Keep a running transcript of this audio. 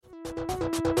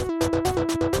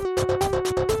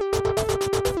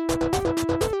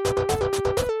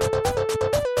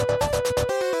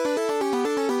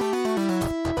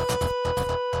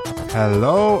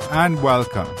Hello and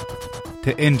welcome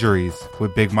to Injuries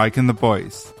with Big Mike and the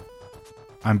boys.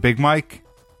 I'm Big Mike,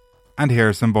 and here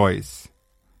are some boys.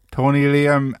 Tony,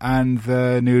 Liam, and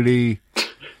the newly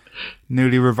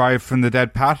revived from the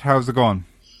dead Pat. How's it going?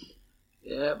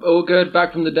 Yeah, all good.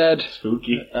 Back from the dead.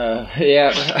 Spooky.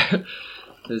 Yeah,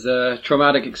 there's a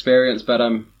traumatic experience, but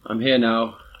I'm here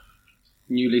now.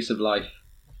 New lease of life.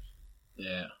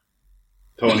 Yeah.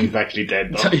 Tony's actually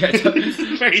dead though. Yeah,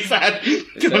 Very sad.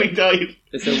 Tony died.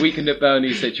 It's a weekend at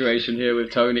Bernie situation here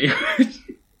with Tony.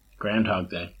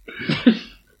 Groundhog Day.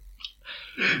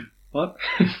 What?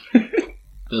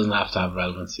 Doesn't have to have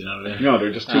relevance, you know what I mean? No,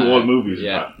 they're just two old movies.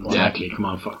 Yeah, Exactly, come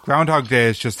on, fuck. Groundhog Day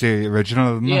is just the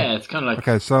original, isn't it? Yeah, it's kind of like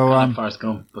Okay, so Forrest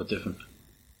Gump, but different.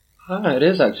 It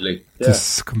is actually. Yeah.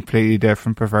 just completely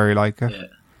different, but very like it. Yeah.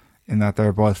 In that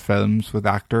they're both films with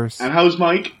actors. And how's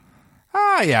Mike?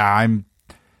 Yeah,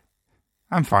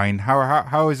 I'm fine.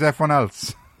 How is everyone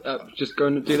else? Just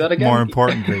going to do that again. More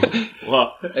importantly,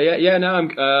 What? Yeah. No,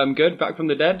 I'm good. Back from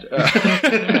the dead.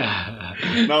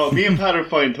 No, me and Pat are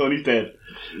fine. Tony's dead.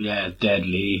 Yeah,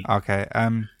 deadly. okay.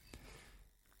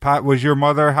 Pat, was your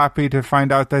mother happy to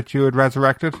find out that you had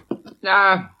resurrected?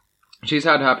 Nah, she's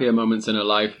had happier moments in her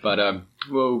life, but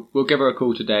we'll give her a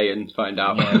call today and find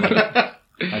out. Yeah,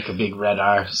 like a big red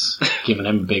arse. Giving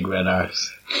him a big red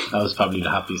arse. That was probably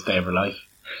the happiest day of her life.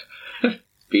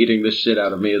 Beating the shit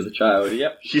out of me as a child.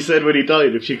 Yep. She said when he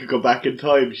died, if she could go back in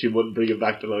time, she wouldn't bring him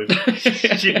back to life.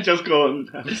 She'd just go and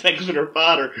have sex with her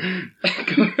father.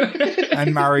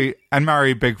 and marry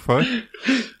Bigfoot.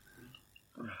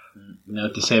 You know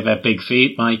what they say about big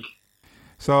feet, Mike?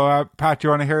 So, Pat, do you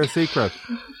want to hear a secret?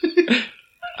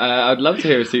 I'd love to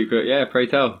hear a secret. Yeah, pray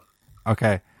tell.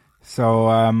 Okay. So,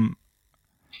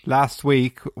 last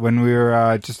week when we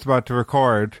were just about to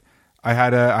record, I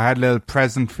had a little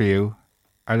present for you,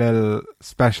 a little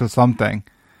special something,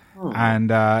 and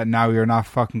now you're not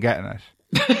fucking getting it.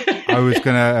 I was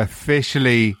gonna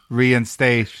officially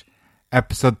reinstate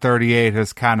episode 38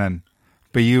 as canon,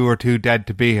 but you were too dead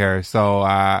to be here, so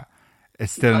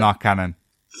it's still not canon.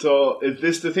 So, is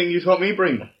this the thing you thought me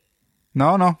bring?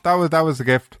 No, that was a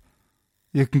gift.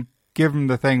 You can give them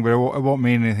the thing, but it won't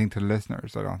mean anything to the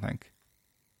listeners, I don't think.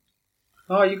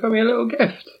 Oh, you got me a little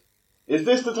gift. Is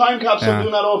this the time capsule Yeah. do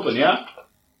not open, yeah?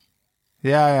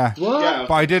 Yeah. What? Yeah.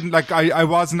 But I didn't, I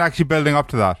wasn't actually building up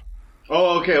to that.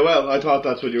 Oh, okay, well, I thought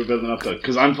that's what you were building up to,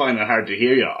 because I'm finding it hard to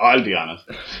hear you, I'll be honest.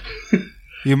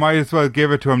 You might as well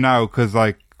give it to him now, because,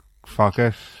 fuck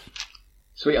it.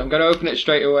 Sweet, I'm going to open it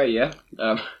straight away, yeah?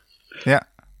 Yeah.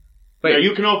 Wait. Yeah,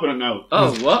 you can open it now.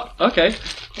 Oh, what? Okay.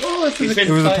 Oh, this is It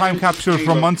was a time capsule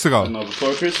from months ago. No,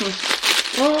 before Christmas?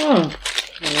 Oh.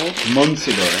 Months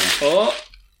ago, yeah. Oh,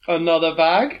 another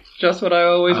bag. Just what I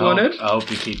always wanted. I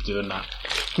hope you keep doing that.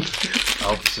 I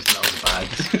hope it's just loads of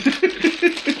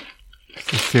bags.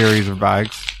 It's a series of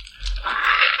bags.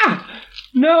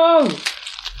 No!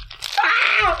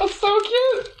 That's so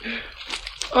cute!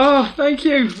 Oh, thank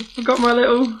you. I've got my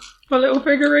little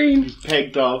figurine.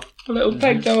 Pegged off. A little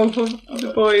peg doll for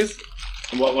the boys.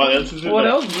 What else is in What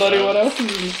there? else? Bloody what else is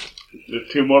in There's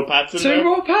two more pats in there? Two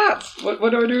more pats! What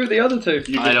do I do with the other two?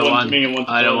 You I get don't one want. to me and one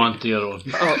to I don't Tony. want the other one.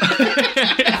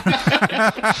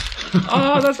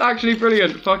 Oh, that's actually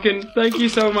brilliant. Fucking thank you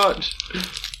so much.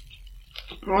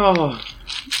 Oh,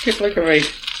 look at me.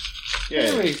 Yeah.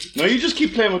 Really? No, you just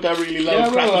keep playing with that really loud Yeah,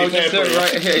 well, I'll crackly just do paper. it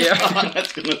right here, yeah. Oh,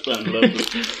 that's gonna sound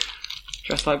lovely.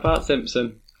 Dressed like Bart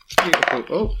Simpson. Beautiful.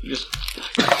 Oh, just...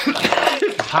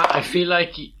 Pat, I feel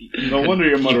like No wonder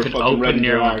your mother could fucking open read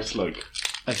your your one. arse like.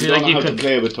 I You feel don't like know you how to could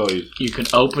play with toys. you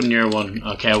could open your one.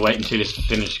 Okay, I'll wait until it's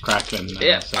finished crackling.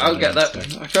 Yeah, I'll get that. I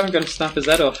think I'm going to snap his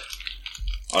head off.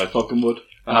 I fucking would.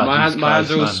 My Jesus hands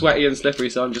are all Christ, man. sweaty and slippery,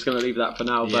 so I'm just going to leave that for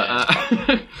now. Yeah.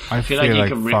 But I feel like you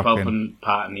can rip fucking... open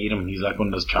Pat and eat him. He's like one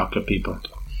of those chocolate people.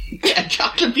 Yeah,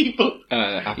 chocolate people.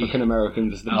 African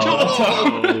Americans is the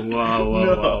Oh,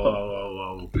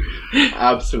 whoa.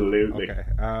 Absolutely. Okay.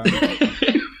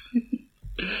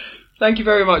 Thank you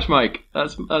very much, Mike.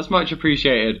 That's much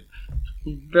appreciated.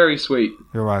 Very sweet.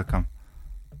 You're welcome.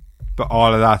 But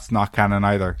all of that's not canon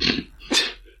either.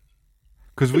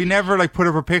 Because we never put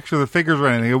up a picture of the figures or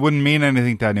anything. It wouldn't mean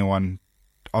anything to anyone,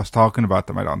 us talking about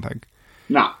them, I don't think.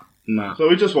 Nah. No. So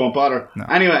we just won't bother. No.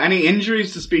 Anyway, any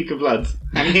injuries to speak of, lads?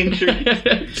 Any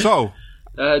injuries? So,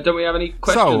 don't we have any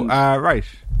questions? right.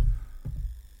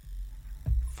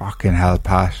 Fucking hell,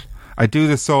 Pat. I do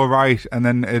this so right, and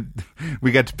then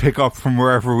we get to pick up from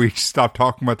wherever we stop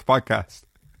talking about the podcast.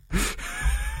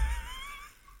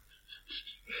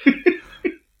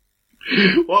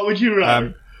 What would you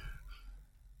rather?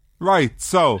 Right,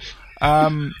 so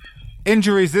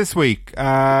injuries this week.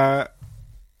 Pat,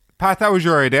 that was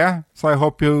your idea, so I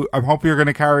hope you're going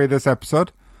to carry this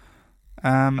episode.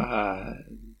 But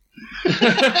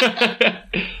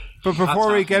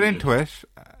before we get into it,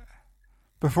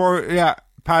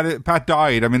 Pat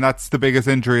died. I mean, that's the biggest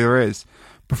injury there is.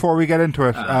 Before we get into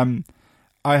it,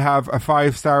 I have a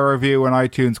 5-star review on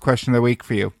iTunes question of the week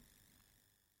for you.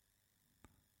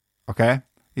 Okay,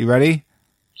 you ready?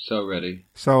 So ready.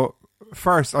 So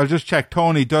first, I'll just check.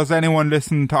 Tony, does anyone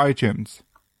listen to iTunes?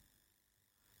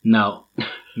 No,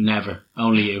 never.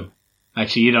 Only you.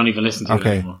 Actually, you don't even listen to it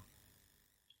anymore.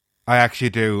 I actually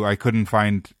do. I couldn't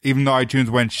find, even though iTunes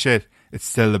went shit, it's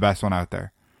still the best one out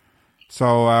there.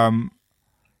 So,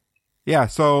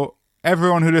 so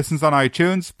everyone who listens on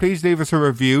iTunes, please leave us a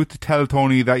review to tell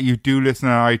Tony that you do listen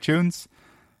on iTunes.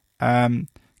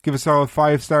 Give us all a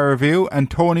 5-star review, and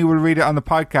Tony will read it on the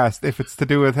podcast if it's to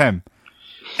do with him.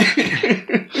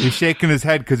 He's shaking his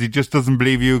head because he just doesn't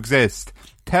believe you exist.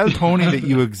 Tell Tony that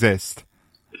you exist.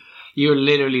 You're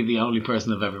literally the only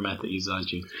person I've ever met that uses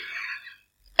iTunes.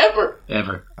 Ever.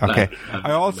 Okay. Like,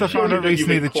 I also found out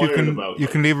recently that you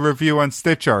can leave a review on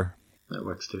Stitcher. That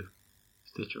works too.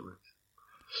 Stitcher works.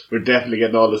 We're definitely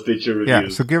getting all the Stitcher reviews. Yeah,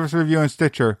 so give us a review on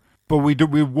Stitcher. But we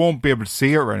won't be able to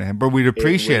see it or anything. But we'd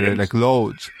appreciate it like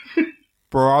loads. But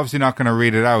we're obviously not going to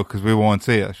read it out because we won't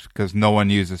see it because no one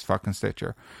uses fucking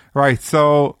Stitcher. Right,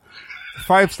 so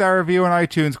 5-star review on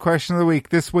iTunes. Question of the week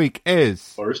this week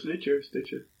is... Or Snitcher.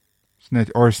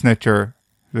 Snitcher.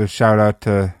 Just shout out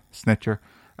to Snitcher.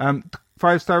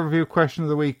 5-star review question of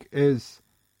the week is...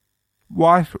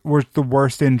 What was the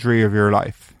worst injury of your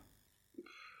life?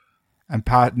 And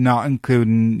Pat, not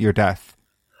including your death.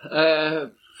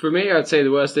 For me, I'd say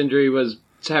the worst injury was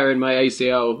tearing my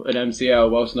ACL and MCL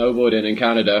while snowboarding in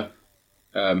Canada.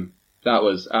 That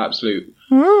was absolute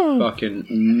fucking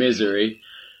misery.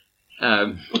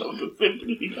 Snowboarding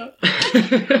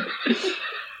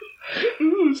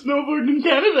in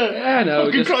Canada. Yeah,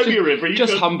 no,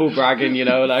 just humble bragging, you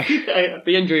know. Like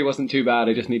the injury wasn't too bad.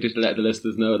 I just needed to let the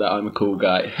listeners know that I'm a cool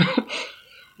guy.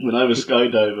 When I was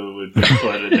skydiving with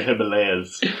Bigfoot in the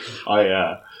Himalayas,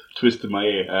 I twisted my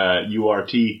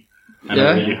URT and it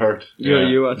really hurt. Your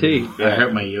URT? Yeah. I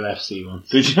hurt my UFC once.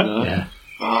 Did you? Yeah.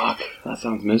 Fuck, that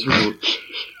sounds miserable.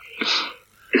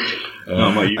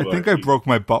 I think I broke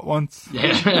my butt once.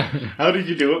 Yeah. How did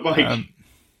you do it, Mike?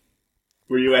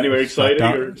 Were you anywhere excited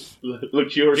or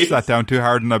luxurious? Sat down too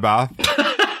hard in a bath.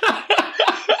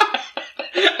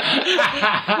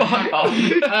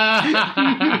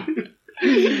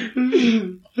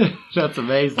 That's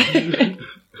amazing.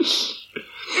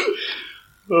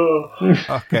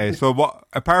 Okay, so what?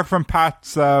 Apart from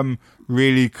Pat's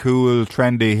really cool,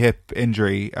 trendy hip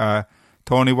injury,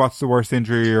 Tony, what's the worst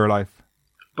injury of your life?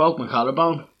 Broke my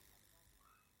collarbone.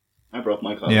 I broke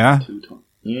my collarbone 2 times.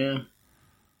 Yeah.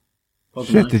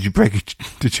 Shit! Did you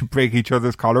break each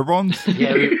other's collarbones?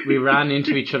 Yeah, we ran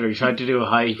into each other. We tried to do a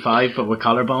high five, but with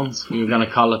collarbones. We were going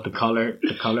to call it the collar.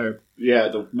 Yeah,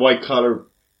 the white collar.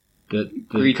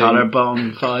 The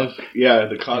collarbone five. Yeah,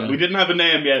 the collar. Yeah. We didn't have a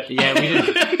name yet. Yeah, we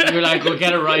didn't. We were like, we'll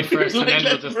get it right first, and then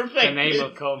the name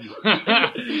will come. And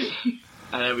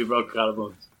then we broke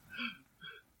collarbones.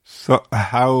 So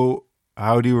how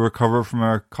do you recover from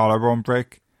a collarbone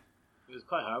break? It was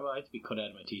quite hard. I had to be cut out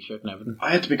of my t-shirt and everything.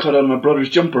 I had to be cut out of my brother's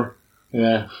jumper.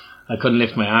 Yeah, I couldn't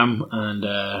lift my arm, and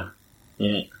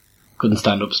couldn't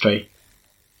stand up straight.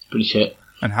 It's pretty shit.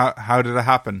 And how did it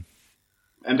happen?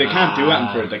 And they can't do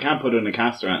anything for it. They can't put it in a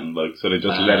cast or anything, like, so they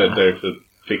just let it there to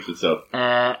fix itself.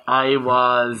 I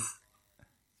was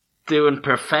doing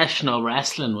professional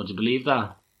wrestling. Would you believe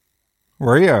that?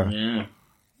 Were you? Yeah.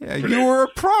 Yeah, you were a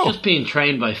pro. Just being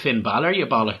trained by Finn Balor, you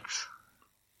bollocks.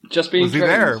 Just being Was he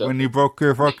there when you broke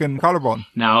your fucking collarbone?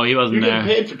 No, he wasn't there. You're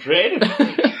getting paid for training.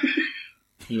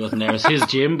 He wasn't there. It was his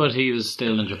gym, but he was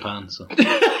still in Japan, so...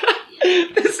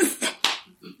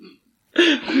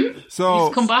 So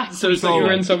he's come back. So you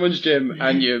were in someone's gym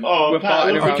and you were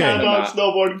farting around Pat on was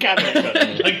snowboarding in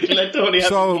Canada. Like, let Tony have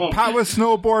so Pat was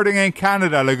snowboarding in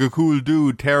Canada like a cool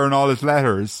dude, tearing all his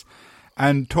letters,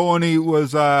 and Tony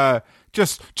was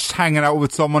just hanging out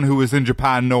with someone who was in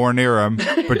Japan, nowhere near him,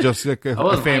 but just like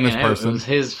a famous person. It was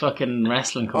his fucking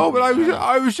wrestling company. Oh, but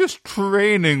I was just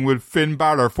training with Finn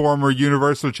Balor, former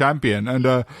Universal Champion,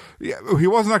 and he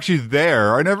wasn't actually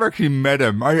there. I never actually met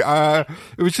him. It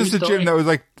was just a gym that was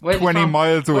like 20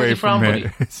 miles away from me.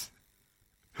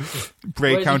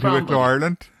 Bray County, Wicklow,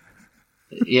 Ireland.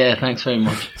 Yeah, thanks very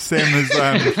much. Same as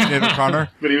Sinead O'Connor.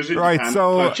 But he was in right, Japan.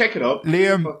 so check it out.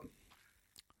 Liam,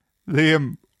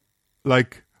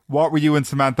 like, What were you and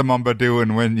Samantha Mumba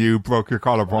doing when you broke your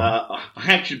collarbone? I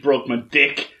actually broke my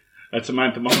dick at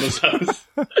Samantha Mumba's house.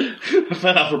 I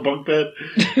fell off her bunk bed.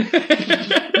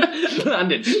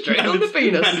 Landed straight on the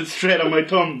penis. Landed straight on my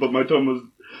thumb, but my thumb was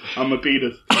on my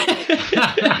penis.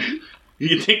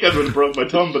 You'd think I would have broke my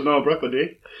thumb, but no, I broke my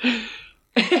dick.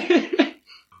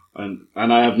 And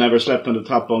I have never slept on the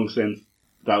top bunk since.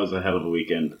 That was a hell of a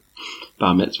weekend.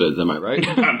 Bar mitzvahs, am I right?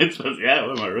 Bar mitzvahs, yeah,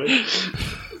 am I right?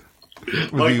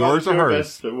 Was it yours or hers?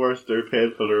 Best, they're worst, they're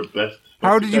painful, they're best.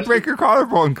 How did you break your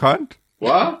collarbone, cunt?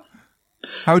 What?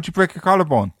 How did you break your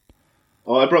collarbone?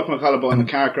 Oh, I broke my collarbone in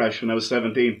a car crash when I was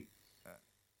 17.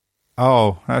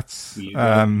 Oh, that's...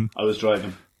 I was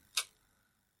driving.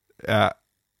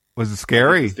 Was it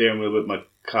scary? The steering wheel with my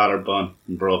collarbone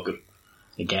and broke it.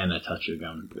 Again, I thought you were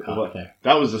going there.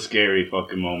 That was a scary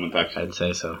fucking moment, actually. I'd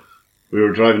say so. We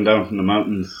were driving down from the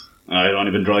mountains. I'd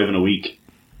only been driving a week.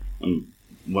 And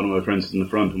one of my friends was in the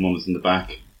front and one was in the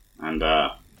back. And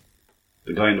the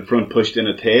guy in the front pushed in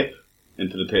a tape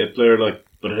into the tape player,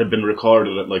 but it had been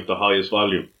recorded at the highest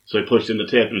volume. So I pushed in the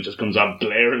tape and it just comes out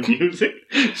blaring music.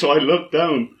 So I looked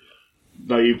down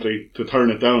naively to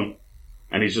turn it down.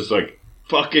 And he's just like,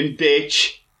 fucking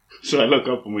ditch. So I look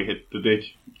up and we hit the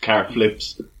ditch. Car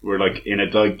flips. We're in a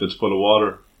dike that's full of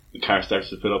water. The car starts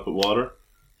to fill up with water.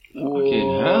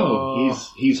 Fucking hell.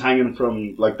 He's hanging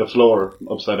from the floor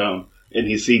upside down in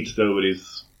his seat still with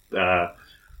his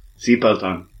seatbelt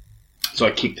on. So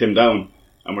I kicked him down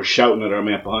and we're shouting at our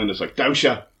mate behind us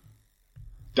Dausha!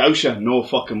 Dausha! No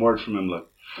fucking word from him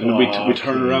And then we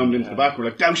turn around into the back, we're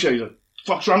Dausha! He's like,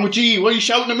 fuck's wrong with you? Why are you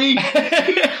shouting at me?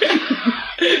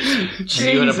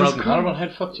 You would have broken collarbone. How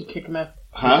the fuck did you kick him out?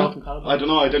 Huh? I don't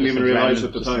know, I didn't even realise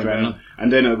at the time.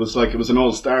 And then it was it was an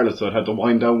old Starlet, so it had to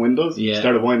wind down windows. Yeah.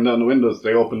 Started winding down the windows.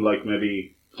 They opened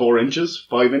maybe 4 inches,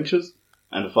 5 inches,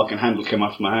 and the fucking handle came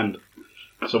off my hand.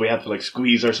 So we had to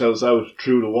squeeze ourselves out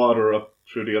through the water up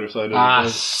through the other side of the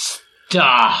boat.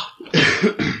 Stop!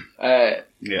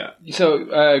 Yeah.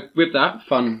 So, with that,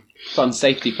 fun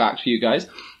safety fact for you guys.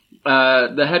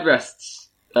 The headrests,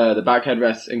 the back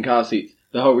headrests in car seats,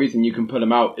 the whole reason you can pull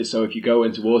them out is so if you go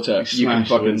into water, you can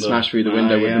fucking smash through the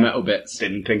window with the metal bits.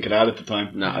 Didn't think of that at the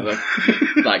time. Nah, but,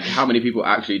 how many people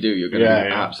actually do? You're going to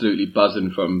be absolutely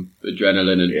buzzing from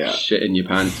adrenaline and shit in your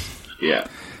pants. Yeah.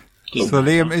 So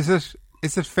Liam, is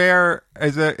it fair?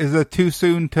 Is it too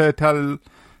soon to tell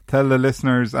the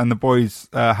listeners and the boys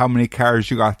how many cars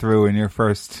you got through in your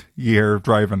first year of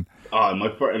driving? Oh, my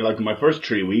first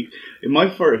 3 weeks. It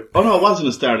wasn't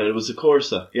a Starlet, it was a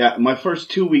Corsa. Yeah, my first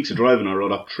 2 weeks of driving, I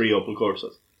rode up 3 Opel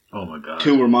Corsas. Oh my god.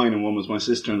 2 were mine and 1 was my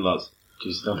sister-in-law's.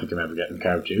 Jeez, I don't think I'm ever getting in the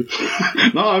car with you.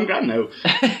 No, I'm grand now.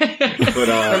 But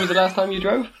when was the last time you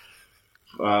drove?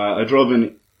 I drove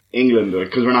in England,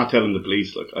 because we're not telling the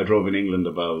police. I drove in England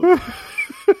about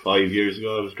 5 years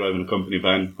ago. I was driving a company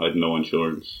van. I had no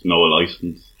insurance, no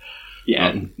license.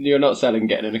 Yeah, you're not selling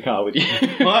getting in a car with you.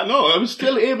 No, I was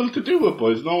still able to do it,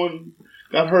 boys. No one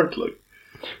got hurt,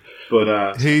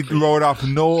 But he rode off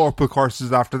no Opel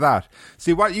Corsas after that.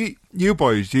 See, what you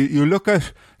boys, you look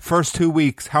at first 2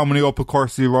 weeks, how many Opel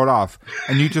Corsas you rode off,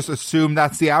 and you just assume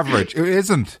that's the average. It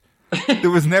isn't.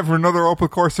 There was never another Opel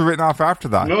Corsa written off after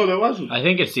that. No, there wasn't. I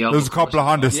think it's the Opel. There was a couple of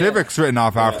Honda Civics written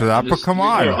off after that, but come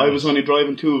on. I was only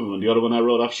driving 2 of them, and the other one I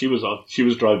rode off, she was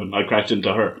driving. I crashed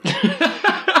into her.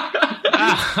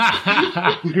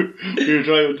 We were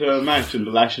driving to a match in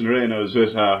the Lash and Rain. I was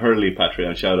with Hurley,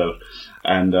 Patreon, shout out.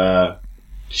 And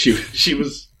she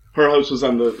was, her house was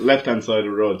on the left-hand side of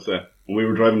the road, and we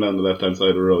were driving down the left-hand side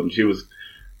of the road, and she was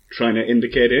trying to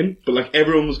indicate in, but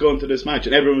everyone was going to this match,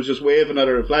 and everyone was just waving at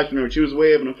her and flashing her, and she was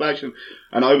waving and flashing,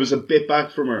 and I was a bit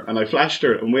back from her, and I flashed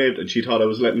her and waved, and she thought I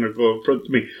was letting her go in front of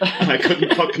me, and I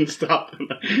couldn't fucking stop,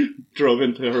 and I drove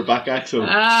into her back axle.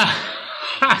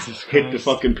 Hit the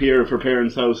fucking pier of her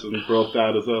parents' house and broke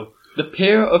that as well. The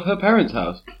pier of her parents'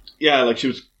 house? Yeah, she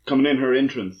was coming in her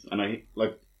entrance, and I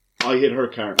hit her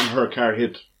car, and her car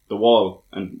hit the wall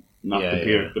and knocked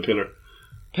the pillar.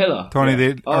 Pillar?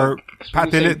 Tony, Pat,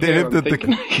 they lived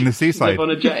in the seaside. Live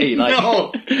on a jetty,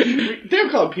 No, they're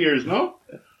called piers, no?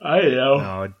 I don't know.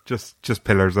 No, just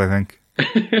pillars, I think.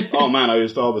 Oh man, I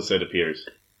used to always say the piers.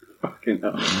 Fucking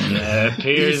hell. Yeah,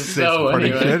 piers so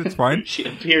anyway. anyway. It's fine. She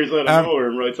appears out of nowhere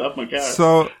and writes off my car.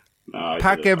 So,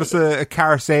 Pat gave us a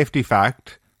car safety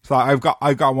fact. So I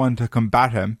got one to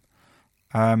combat him.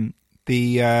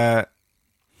 The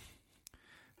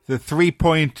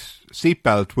 3-point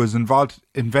seatbelt was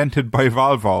invented by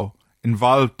Volvo,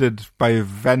 involved by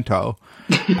Vento,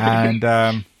 and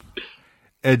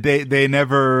they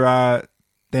never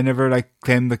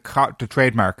claimed the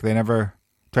trademark. They never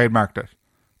trademarked it.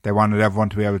 They wanted everyone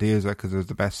to be able to use it because it was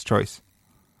the best choice.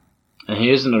 And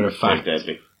here's another Very fact.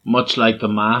 deadly. Much like the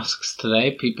masks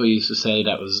today, people used to say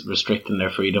that was restricting their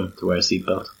freedom to wear a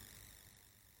seatbelt.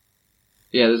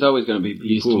 Yeah, there's always going to be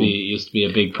people. Used to be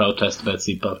a big protest about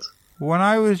seatbelts. When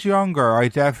I was younger, I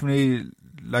definitely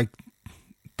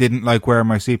didn't like wearing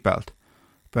my seatbelt.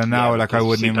 But now, Yeah, I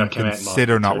wouldn't even seatbelt came out in,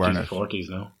 consider not 30s wearing and it. 40s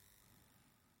now.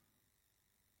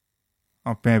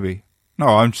 Oh, maybe. No,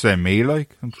 I'm just saying me, I'm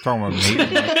just talking about me.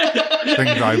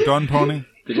 Things I've done, Tony.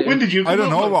 When did you come I don't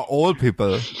up know with about old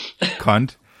people,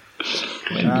 cunt.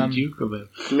 When did you come out?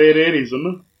 it? Late 80s,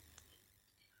 isn't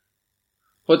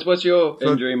it? What's your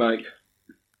injury, Mike?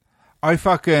 I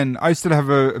still have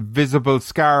a visible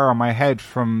scar on my head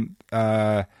from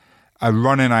a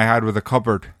run-in I had with a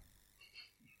cupboard.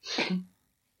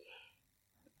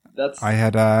 That's I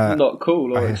had not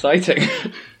cool or exciting.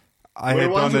 I Where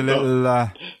had was done a it, though?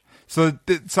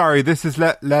 little. Sorry, this is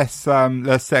less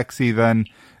sexy than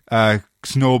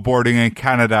snowboarding in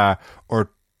Canada or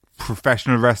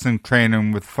professional wrestling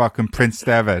training with fucking Prince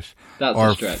Devitt. That's or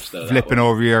a stretch, though. flipping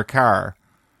over your car.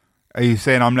 Are you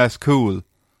saying I'm less cool?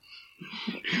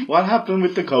 What happened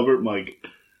with the cupboard, Mike?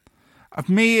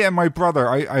 Me and my brother,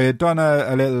 I had done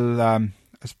a little,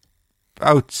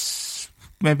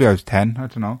 maybe I was 10, I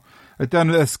don't know. I'd done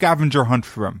a scavenger hunt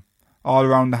for him all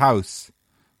around the house,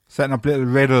 setting up little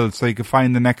riddles so you could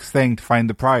find the next thing to find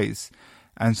the prize.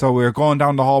 And so we were going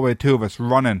down the hallway, two of us,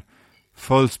 running,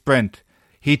 full sprint.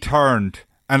 He turned,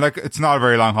 and it's not a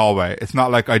very long hallway. It's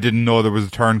not like I didn't know there was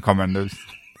a turn coming.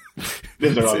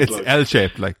 It's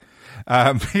L-shaped,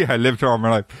 Yeah, I lived all my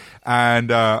life.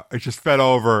 And I just fell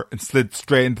over and slid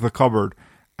straight into the cupboard.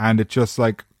 And it just,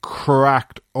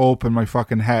 cracked open my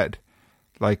fucking head.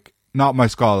 Not my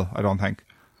skull, I don't think.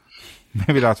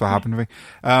 Maybe that's what happened to me.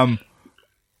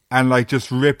 And, just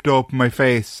ripped open my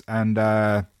face. And,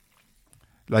 there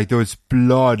was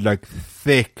blood,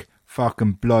 thick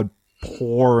fucking blood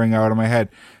pouring out of my head.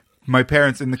 My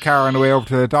parents in the car on the way over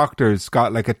to the doctor's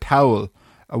got, a towel,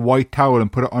 a white towel,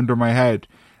 and put it under my head.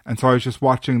 And so I was just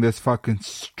watching this fucking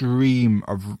stream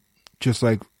of just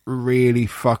really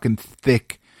fucking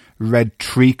thick red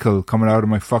treacle coming out of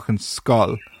my fucking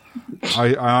skull.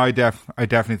 I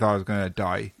definitely thought I was going to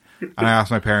die. And I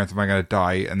asked my parents, am I going to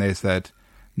die? And they said,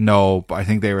 no, but I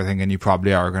think they were thinking you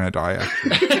probably are going to die,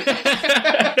 actually.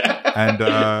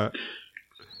 And,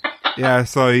 yeah,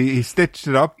 so he stitched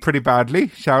it up pretty badly.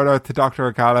 Shout out to Dr.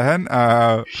 O'Callaghan.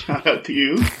 Shout out to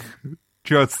you.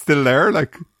 It's still there,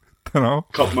 don't know.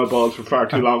 Cut my balls for far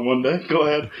too long one day. Go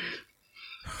ahead.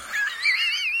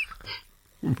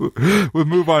 We'll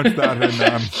move on to that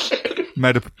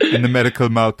in the medical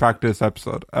malpractice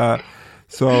episode. Yeah.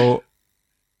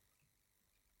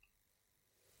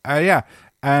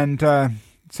 And so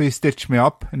he stitched me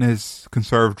up in his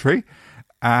conservatory.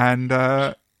 And,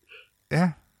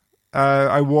 yeah.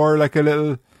 I wore a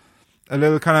little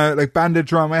kind of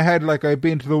bandage around my head, like I'd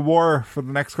been to the war for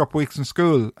the next couple of weeks in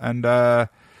school. And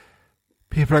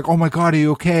people are like, oh my God, are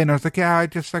you okay? And I was like, yeah, I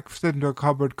just slid into a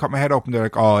cupboard, cut my head open. They're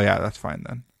like, oh yeah, that's fine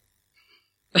then.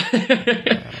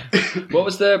 What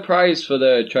was the prize for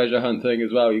the treasure hunt thing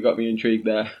as well? You got me intrigued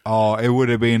there. Oh, it would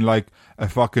have been a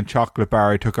fucking chocolate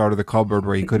bar I took out of the cupboard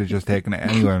where he could have just taken it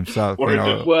anyway himself.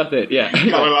 Worth it, yeah.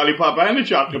 Got a lollipop and a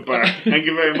chocolate bar. Thank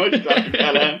you very much, Dr.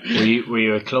 Callahan. Were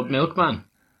you a club milkman?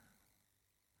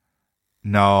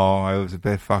 No, I was a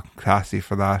bit fucking classy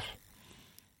for that.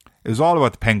 It was all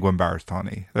about the penguin bars,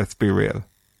 Tony. Let's be real.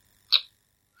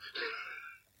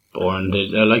 Boring.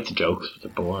 I like the jokes, but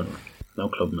they're boring. No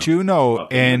club milk. Do you know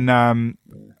in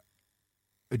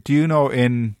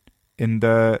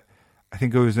the, I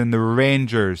think it was in the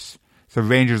Rangers. So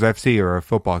Rangers FC are a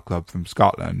football club from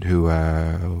Scotland who,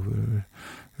 in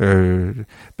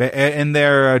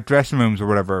their dressing rooms or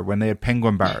whatever, when they had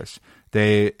penguin bars,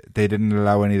 they didn't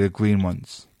allow any of the green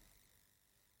ones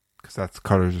because that's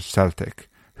colours of Celtic.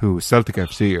 Celtic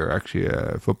FC are actually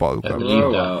a football club. I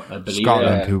believe that.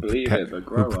 Scotland, who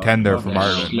pretend they're from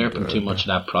Ireland. Slurping too much of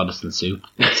that Protestant soup.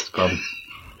 That's the problem.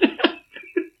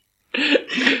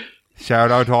 Shout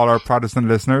out to all our Protestant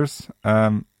listeners.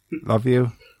 Love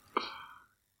you.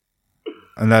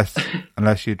 Unless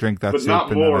you drink that but soup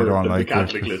not and more then I don't than like the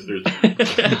Catholic it. listeners.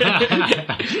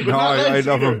 No, I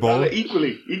love them both.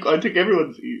 Equally. I think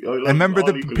everyone's. And remember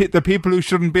the people who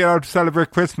shouldn't be allowed to celebrate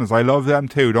Christmas. I love them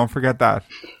too. Don't forget that.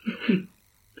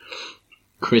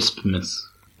 Crispmas.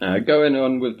 Going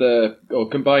on with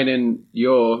combining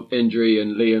your injury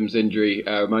and Liam's injury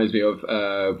reminds me of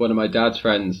one of my dad's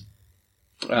friends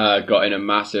got in a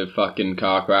massive fucking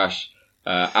car crash,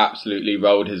 absolutely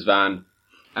rolled his van,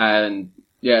 and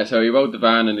yeah, so he rolled the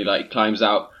van and he climbs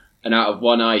out, and out of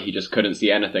one eye he just couldn't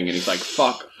see anything, and he's like,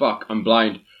 fuck, I'm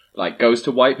blind. Like, goes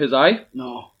to wipe his eye.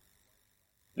 No.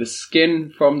 The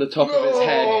skin from the top of his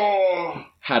head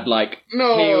had, like,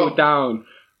 peeled down.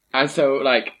 And so,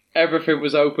 like, everything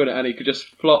was open, and he could just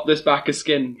flop this back of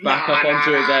skin back up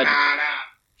onto his head.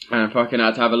 And fucking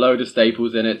had to have a load of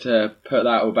staples in it to put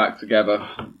that all back together.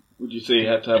 Would you say you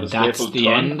had to have a That's staple the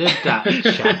tongue? end of that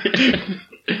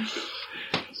chat.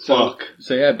 Fuck.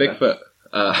 So yeah, Bigfoot.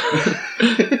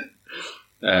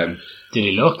 Did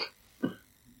he look?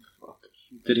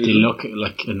 Did Did he look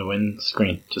like in the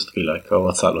windscreen? Just to be like, oh,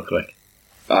 what's that look like?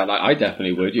 I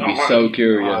definitely would. You'd be so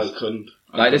curious. I couldn't.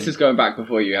 Like, this is going back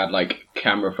before you had, like,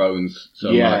 camera phones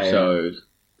so Yeah, much, yeah. so...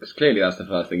 Because clearly that's the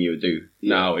first thing you would do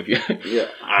now if you... Yeah.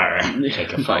 Alright.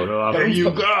 Take a photo of Hey, it.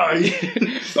 you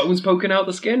guys! Bones poking out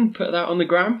the skin, put that on the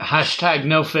gram. Hashtag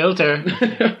no filter.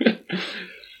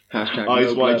 Hashtag Eyes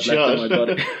no wide blood left on my shut.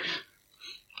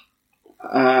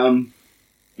 body.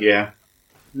 Yeah.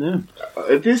 No.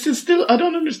 This is still... I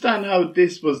don't understand how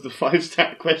this was the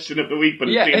 5-star question of the week, but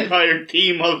it's Yeah, the entire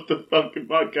team of the fucking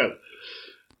podcast.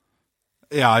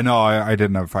 Yeah, I know. I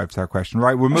didn't have a 5-star question.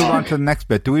 Right, we'll move on to the next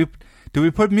bit. Do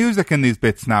we put music in these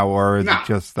bits now, or is Nah, it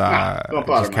just don't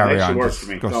bother, just carry man. It should on, work just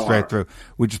for me. go Don't straight worry. through?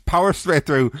 We just power straight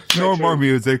through. No more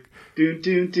music. Doon,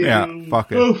 doon, doon. Yeah,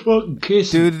 fuck it. Oh, fuck.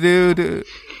 Kiss. Do.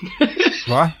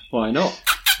 What? Why not?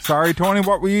 Sorry, Tony.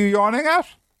 What were you yawning at?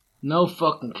 No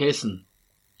fucking kissing.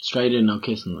 Straight in, no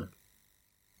kissing. Like.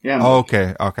 Yeah, man.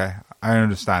 Okay. I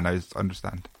understand. I just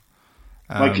understand.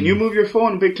 Mike, can you move your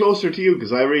phone a bit closer to you?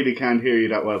 Because I really can't hear you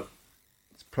that well.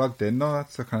 It's plugged in. No,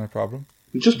 that's the kind of problem.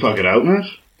 Just plug it out, Matt.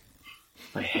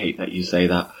 I hate that you say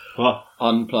that. What?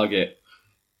 Unplug it.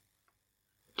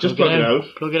 Just plug it out.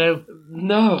 Plug it out.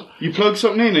 No. You plug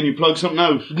something in and you plug something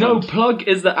out. No, cunt. plug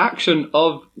is the action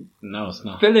of No, it's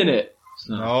not. filling it. It's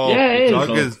not. No, Yeah, it is. plug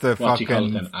is the What do you call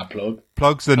it fucking then? A plug?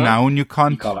 plug's the noun. You You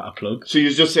can't. call it a plug? So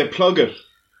you just said plug it.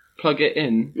 Plug it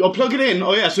in. Oh, plug it in.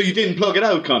 Oh, yeah, so you didn't plug it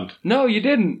out, cunt. No, you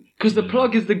didn't. Because the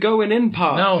plug is the going in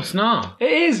part. No, it's not.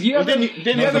 It is. You Well, haven't,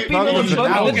 then you you- haven't the been plug was the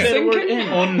unplugged noun. and Say the sink word it in.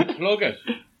 Unplug it.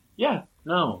 Yeah.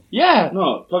 No. Yeah.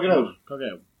 No, plug it out. Plug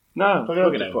it out. No. Plug it out.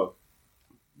 Plug it the out. fuck.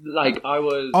 Like, I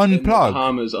was in the Unplug.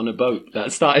 Bahamas on a boat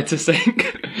that started to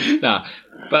sink. Nah.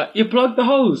 But you plug the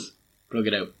hose. Plug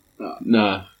it out.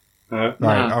 Nah. Huh?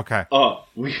 Right. Nah. Okay. Oh,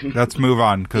 Let's move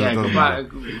on because Yeah, it go doesn't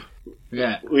back. matter.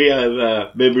 Yeah. we had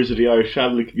members of the Irish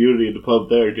family community in the pub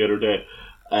there the other day,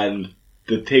 and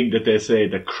the thing that they say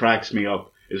that cracks me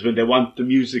up is when they want the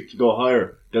music to go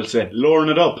higher, they'll say, lowering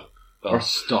it up. Oh,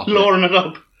 stop it. Lowering it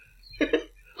up.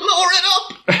 Lower it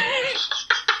up!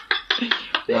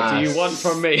 What do you want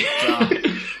from me?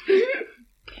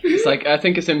 It's like, I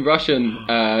think it's in Russian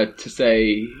to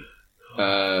say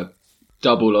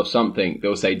double of something.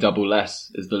 They'll say double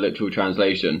less is the literal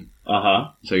translation.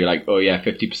 Uh-huh. So you're like, oh yeah,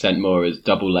 50% more is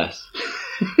double less.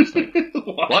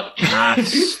 What?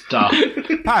 Stop.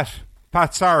 Pat.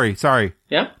 Sorry.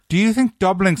 Yeah? Do you think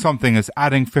doubling something is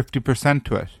adding 50%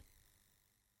 to it?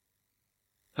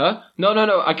 Huh?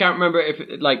 No. I can't remember if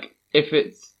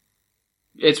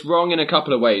it's wrong in a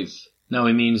couple of ways. No,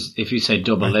 it means if you say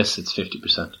double this, it's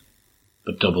 50%.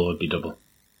 But double would be double.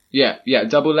 Yeah,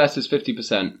 double less is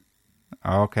 50%.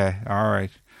 Okay. All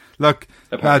right. Look,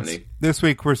 Apparently. lads, this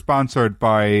week we're sponsored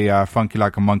by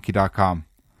FunkyLikeAMonkey.com.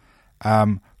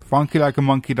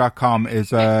 FunkyLikeAMonkey.com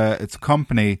is it's a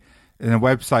company and a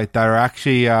website that are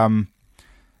actually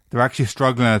they're actually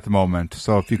struggling at the moment.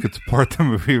 So if you could support them,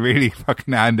 it would be really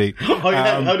fucking handy. Oh,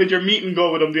 yeah. How did your meeting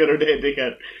go with them the other day,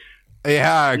 dickhead?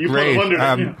 Yeah, You great. put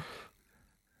 100 in, yeah.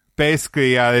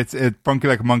 Basically, it's Funky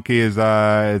Like a Monkey is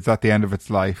at the end of its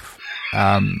life.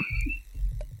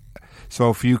 So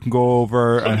if you can go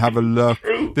over and have a look,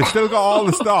 they still got all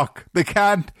the stock. They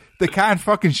can't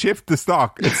fucking shift the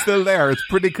stock. It's still there. It's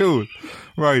pretty cool,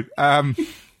 right? And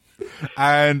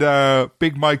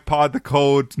Big Mike Pod, the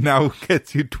code now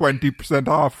gets you 20%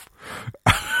 off.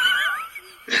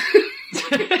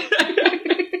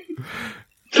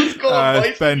 Just go and buy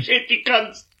some spend- shit, you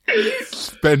cunts.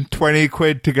 Spend 20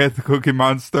 quid to get the Cookie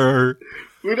Monster.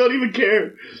 We don't even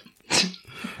care.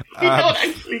 We don't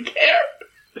actually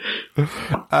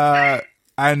care.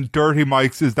 And Dirty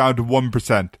Mike's is down to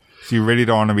 1%. So you really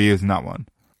don't want to be using that one.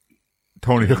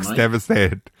 Tony looks Mike?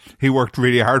 devastated. He worked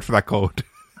really hard for that code.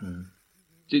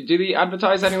 Do we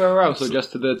advertise anywhere else or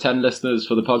just to the 10 listeners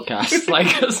for the podcast? Like,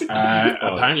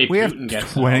 Apparently We have Putin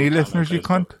gets 20 it. listeners, you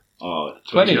cunt. Oh,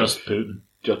 20. Just Putin.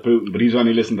 just Putin, but he's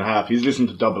only listened to half. He's listened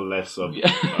to double less of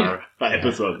our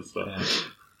episodes. So. Yeah.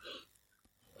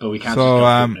 But we can't So,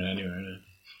 just Putin anywhere.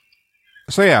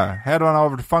 So yeah, head on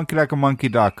over to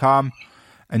FunkyLikeAMonkey.com.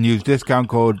 and use discount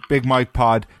code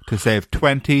BigMikePod to save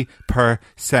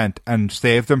 20% and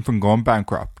save them from going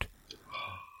bankrupt.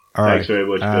 All right. Thanks very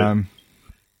much. Good.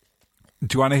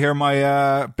 Do you want to hear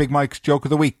my Big Mike's joke of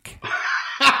the week?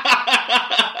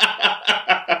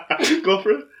 Go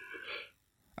for it.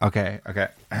 Okay.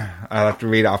 I'll have to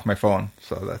read off my phone,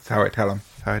 so that's how I tell him.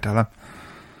 That's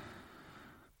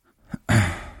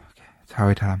how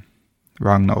I tell him.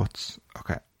 Wrong notes.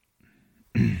 Okay.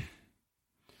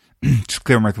 Just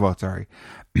clear my throat, sorry.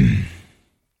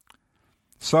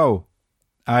 So,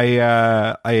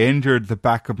 I injured the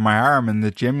back of my arm in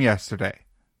the gym yesterday.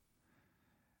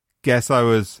 Guess I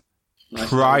was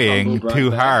trying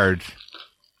too hard.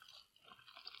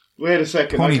 Wait a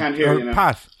second, Tony, I can't hear you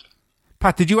now.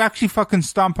 Pat, did you actually fucking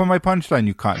stomp on my punchline,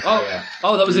 you cunt?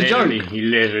 Oh, that was a joke. He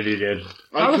literally did.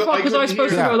 How the fuck was I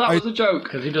supposed to know that was a joke?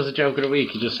 Because he does a joke of the week.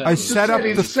 He just said I set up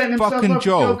the fucking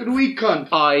joke. Joke of the week, cunt.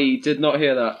 I did not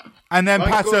hear that. And then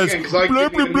Pat says, blah, blah,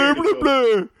 blah, blah,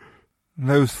 blah.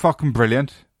 That was fucking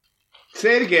brilliant.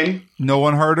 Say it again. No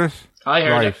one heard it? I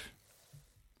heard it.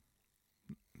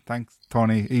 Thanks,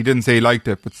 Tony. He didn't say he liked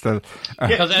it, but still.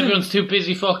 Because everyone's too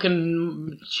busy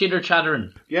fucking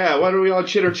chitter-chattering. Yeah, what are we all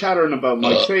chitter-chattering about,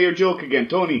 Mike? Say your joke again,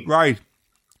 Tony. Right.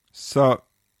 So,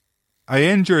 I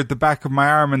injured the back of my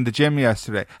arm in the gym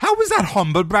yesterday. How was that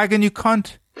humble bragging, you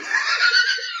cunt?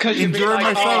 Because you Enjoying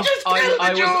myself.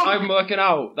 I'm working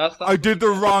out. That's I did the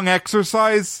wrong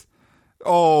exercise.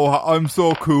 Oh, I'm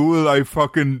so cool. I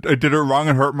did it wrong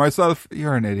and hurt myself.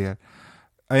 You're an idiot.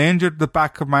 I injured the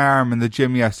back of my arm in the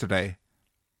gym yesterday.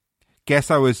 Guess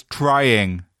I was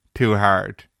trying too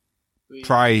hard.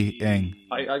 Trying.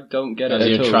 I don't get That's it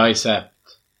your at all. tricep.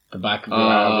 The back of your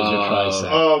arm is your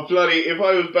tricep. Oh, bloody, if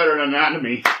I was better at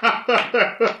anatomy.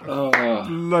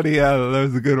 Bloody hell, that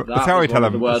was a good one. That's how I tell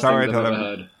him. That's how I tell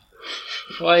him.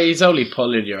 Why, he's only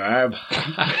pulling your arm.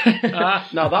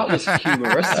 No, that was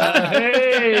humorous.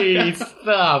 Hey,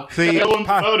 stop. See, Pat,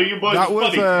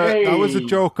 that was a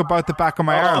joke about the back of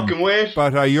my arm. Wait.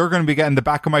 But you're going to be getting the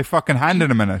back of my fucking hand in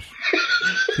a minute.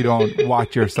 If you don't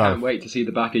watch yourself. Can't wait to see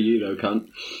the back of you, though, cunt.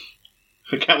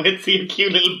 I can't wait to see your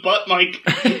cute little butt, Mike.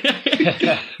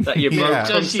 That you broke Yeah.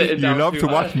 from sitting You down love too to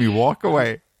hard. watch me walk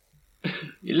away.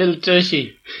 You little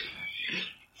tushy.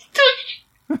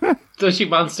 Tushy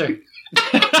monster.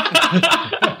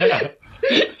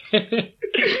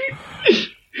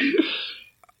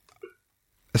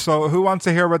 So, who wants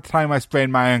to hear about the time I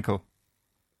sprained my ankle?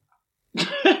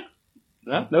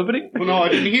 No? Nobody? Well, no, I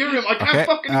didn't hear him. I can't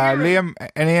fucking hear him. Liam,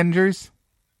 any injuries?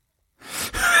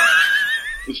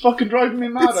 It's fucking driving me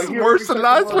mad. It's worse than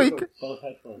last week.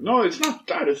 No, it's not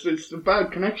that. It's a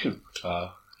bad connection.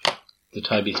 The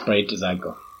time he sprained his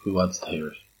ankle. Who wants to hear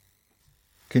it?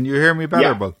 Can you hear me better,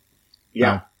 Yeah. Bud?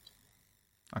 Yeah. No.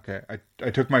 Okay, I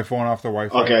took my phone off the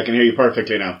Wi-Fi. Okay, I can hear you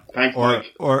perfectly now. Thanks,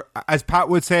 Mike. Or as Pat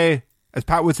would say,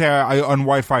 I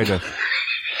un-Wi-Fi'd it.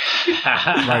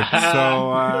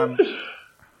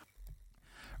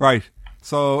 Right,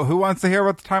 so who wants to hear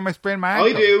about the time I sprained my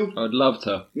ankle? I do. I'd love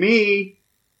to. Me.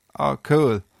 Oh,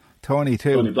 cool. Tony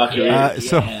too. Tony Black, yeah.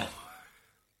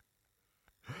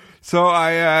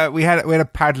 So we had a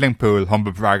paddling pool,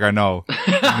 humble brag, I know,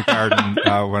 in the garden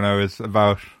when I was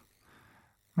about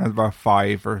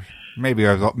 5 or maybe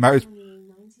I was.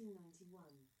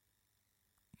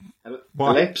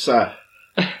 What? Alexa.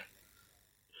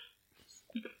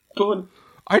 Go on.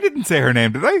 I didn't say her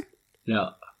name, did I?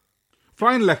 No.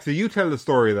 Fine, Alexa, you tell the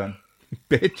story then,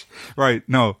 bitch. Right?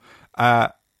 No.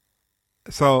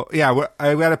 So yeah, we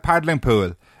had a paddling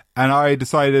pool, and I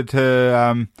decided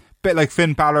to, bit like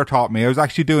Finn Balor taught me. I was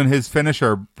actually doing his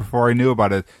finisher before I knew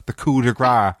about it, the coup de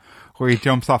grace, where he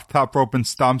jumps off the top rope and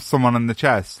stomps someone in the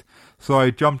chest. So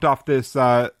I jumped off this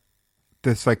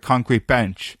like concrete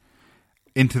bench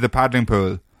into the paddling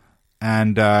pool,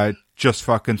 and just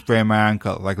fucking sprained my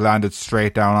ankle. Like landed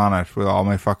straight down on it with all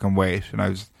my fucking weight, and I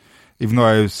was, even though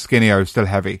I was skinny, I was still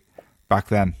heavy. Back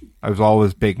then, I was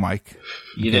always Big Mike.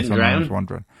 You didn't drown? I was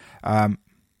wondering.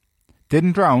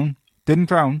 Didn't drown.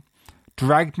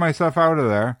 Dragged myself out of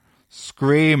there,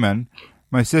 screaming.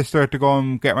 My sister had to go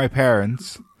and get my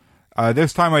parents.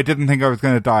 This time, I didn't think I was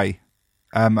going to die.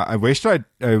 I wished I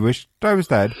was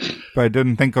dead, but I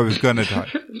didn't think I was going to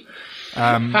die.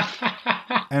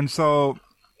 And so,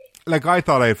 like, I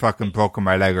thought I had fucking broken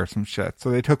my leg or some shit.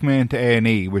 So they took me into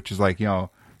A&E, which is like, you know,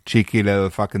 cheeky little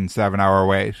fucking 7-hour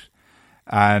wait.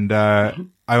 And I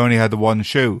only had the one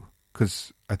shoe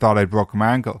because I thought I'd broken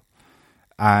my ankle.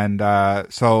 And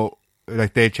so,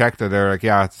 like, they checked it. They were like,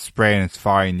 yeah, it's a sprain, it's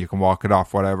fine, you can walk it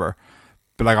off, whatever.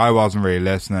 But, like, I wasn't really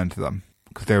listening to them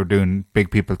because they were doing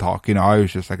big people talk. You know, I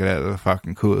was just like a little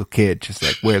fucking cool kid, just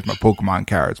like, where's my Pokemon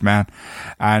cards, man?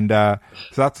 And so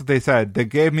that's what they said. They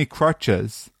gave me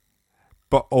crutches,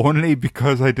 but only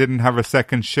because I didn't have a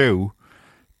second shoe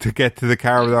to get to the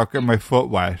car without getting my foot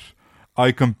wet.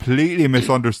 I completely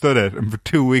misunderstood it, and for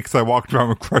 2 weeks I walked around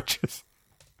with crutches.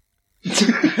 That's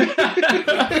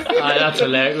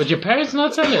hilarious. Would your parents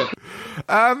not tell you?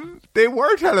 They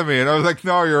were telling me, and I was like,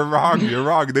 no, you're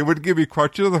wrong. They wouldn't give me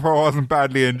crutches if I wasn't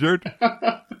badly injured.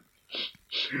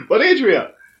 What age were you?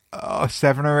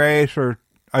 7 or 8, or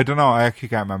I don't know. I actually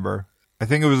can't remember. I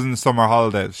think it was in the summer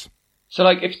holidays. So,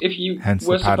 like, if you Hence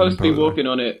were the padding supposed to be poser. walking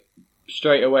on it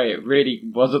straight away, it really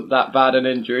wasn't that bad an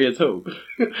injury at all.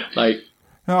 Like,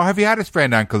 No, have you had a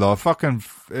sprained ankle though?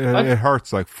 It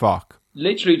hurts like fuck.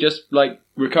 literally just, like,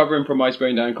 recovering from my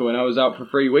sprained ankle, and I was out for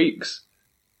 3 weeks.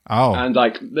 Oh, And,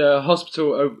 like, the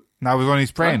hospital... that was only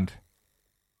sprained.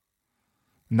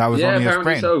 And that was only a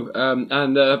apparently sprain. so.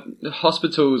 And the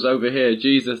hospitals over here,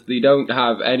 Jesus, they don't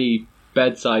have any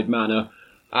bedside manner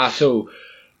at all.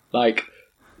 Like,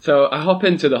 so I hop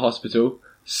into the hospital,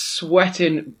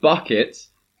 sweating buckets.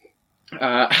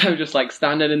 I'm just like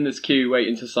standing in this queue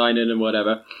waiting to sign in and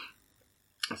whatever.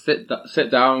 Sit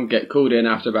down, get called in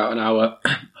after about an hour,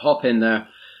 hop in there,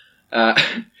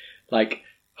 like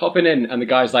hopping in, and the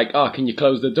guy's like, "Oh, can you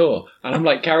close the door?" And I'm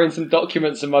like carrying some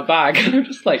documents in my bag, and I'm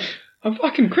just like, I'm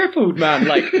fucking crippled, man.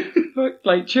 Like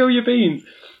chill your beans.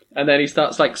 And then he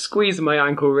starts like squeezing my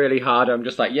ankle really hard. I'm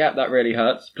just like, yeah, that really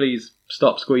hurts. Please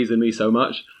stop squeezing me so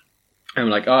much. And I'm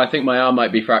like, oh, I think my arm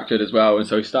might be fractured as well. And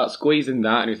so he starts squeezing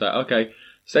that, and he's like, okay,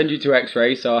 send you to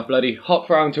X-rays. So I bloody hop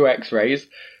round to X-rays.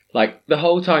 Like, the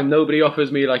whole time, nobody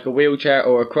offers me, like, a wheelchair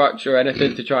or a crutch or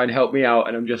anything to try and help me out.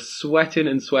 And I'm just sweating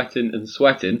and sweating and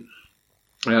sweating.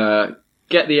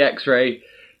 Get the X-ray.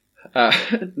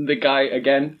 The guy,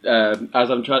 again, as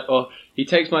I'm trying... he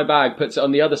takes my bag, puts it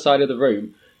on the other side of the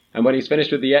room. And when he's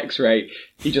finished with the X-ray,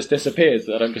 he just disappears.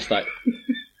 And I'm just like,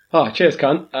 oh, cheers,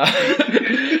 cunt.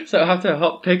 So I have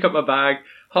to pick up my bag,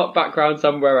 hop back round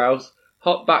somewhere else,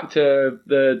 hop back to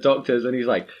the doctor's, and he's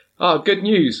like, oh, good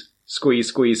news. Squeeze,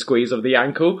 squeeze, squeeze of the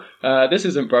ankle. This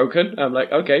isn't broken. I'm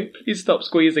like, okay, please stop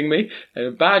squeezing me.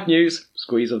 And bad news,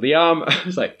 squeeze of the arm. I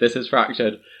was like, this is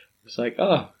fractured. It's like,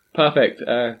 oh, perfect.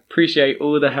 Appreciate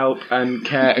all the help and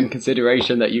care and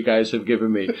consideration that you guys have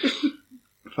given me.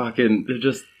 Fucking, they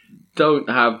just don't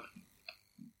have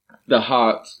the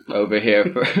heart over here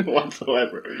for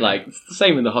whatsoever. Like, it's the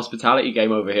same in the hospitality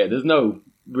game over here. There's no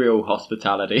real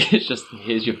hospitality. It's just,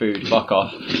 here's your food, fuck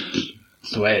off.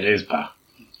 That's the way it is, pal.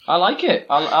 I like it.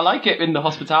 I like it in the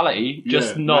hospitality,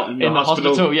 just not in the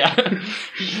hospital. Yeah.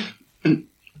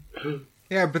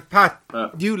 Yeah, but Pat,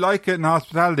 you like it in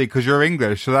hospitality because you're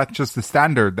English, so that's just the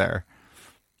standard there.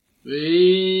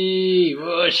 Slurping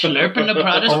the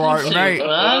Protestant All right, soup, mate.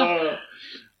 huh?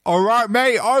 All right,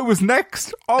 mate. I was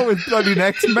next. I was bloody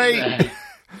next, mate.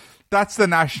 That's the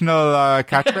national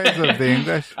catchphrase of the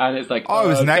English. And it's like, I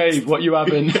was okay, next. what you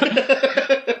having?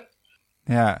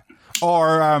 Yeah.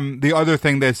 Or the other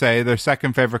thing they say, their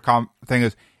second favourite thing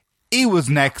is, he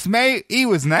was next, mate. He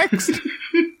was next.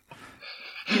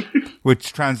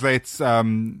 Which translates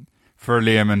for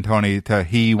Liam and Tony to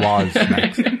he was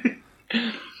next. Gotta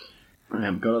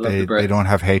love the Brits. They don't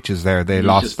have H's there. They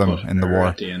lost them in the war.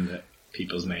 At the end of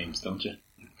people's names, don't you?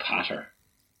 Patter.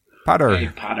 Patter. Hey,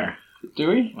 Patter. Do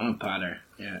we? Well, Patter.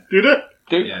 Yeah. Did it?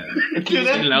 Yeah.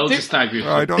 There's loads of stag groups.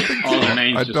 I don't think all so. their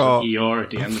names I just don't. with ER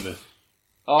at the end of it.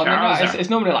 Oh, no, Charles it's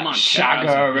normally like Come on,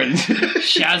 Shagger and...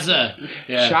 Shazza.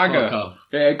 Yeah, fuck Shagger. off.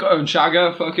 Yeah, go on,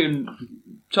 Shagger. Fucking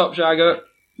top Shagger.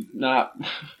 Nah.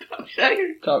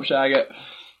 Top Shagger.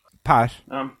 Pat,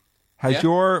 has yeah?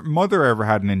 your mother ever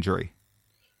had an injury?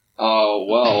 Oh,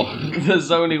 well, there's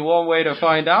only one way to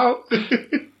find out.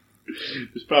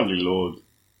 There's probably loads.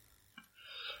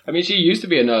 I mean, she used to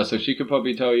be a nurse, so she could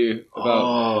probably tell you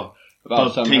about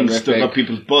some things stuck horrific... up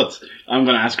people's butts. I'm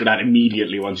going to ask her that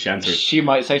immediately once she answers. She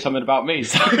might say something about me.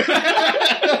 So.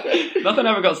 Nothing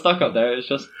ever got stuck up there. It's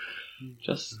just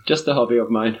a hobby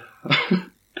of mine.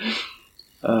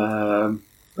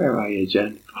 Where are you,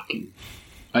 Jen? Fucking...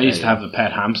 I used to have a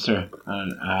pet hamster,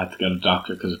 and I had to go to the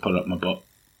doctor because it put up my butt.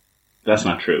 That's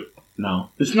not true. No.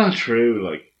 It's not true,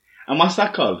 like. And what's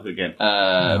that called again?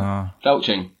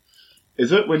 Felching.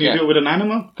 Is it when you do it with an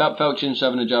animal? Felching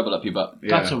shoving a jabble up your butt.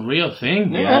 Yeah. That's a real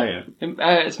thing. Yeah.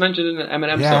 It's mentioned in the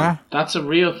Eminem Yeah. song. That's a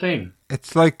real thing.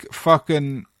 It's like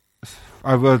fucking...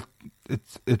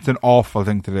 it's an awful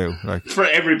thing to do. Like For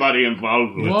everybody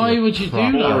involved with Why it. would you do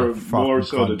Proper that? More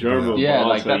so the cunt, gerbil, yeah. but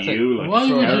Like, also that's you. Why Like, would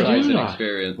you do Terrorizing that?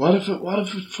 experience. what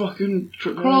if it fucking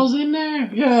Crawls in there.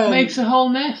 Yeah. Makes a whole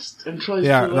nest. and tries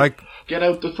Yeah, to like get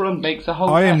out the front? Makes a whole.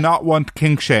 I am mess. not one to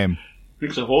kink shame.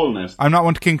 Makes a hole nest. I'm not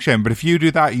one to kink shame, but if you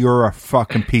do that, you're a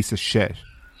fucking piece of shit.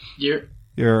 You're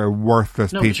You're a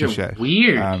worthless no, piece but of you're shit.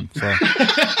 weird. So.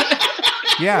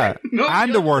 Yeah, No, and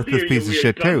a you're worthless weird, piece you of weird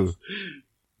shit cunt. too.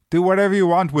 Do whatever you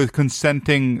want with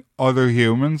consenting other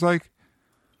humans, like.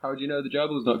 How do you know the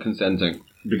gerbil's not consenting?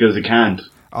 Because it can't.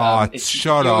 Oh, If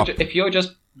shut you're up. If you're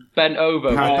just bent over,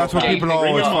 Yeah, that's what walking, people Bring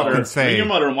always your mother. fucking say. Bring your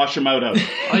mother and wash your mouth out.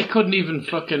 I couldn't even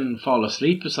fucking fall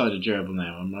asleep beside a gerbil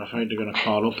now. I'm afraid they're going to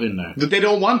crawl up in there. But they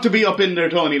don't want to be up in there,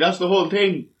 Tony. That's the whole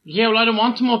thing. Yeah, well, I don't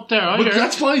want them up there either. But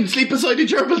that's fine. Sleep beside the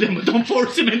gerbil then, but don't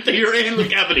force him into your anal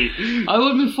cavity. I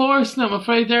wouldn't be forcing them. I'm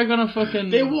afraid they're going to fucking...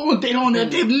 They won't. They don't.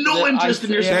 They have no interest in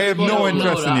your They have sex. no don't know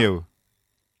interest in that. you.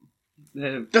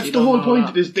 That's You the don't whole know point that.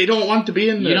 of this. They don't want to be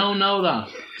in there. You don't know that.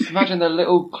 Imagine their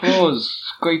little claws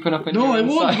scraping up in No, your I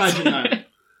won't insides. imagine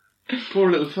that. Poor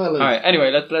little fella. All right.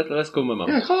 Anyway, let's call my mum.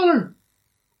 Yeah, call her.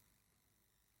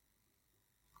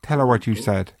 Tell her what you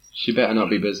said. She better not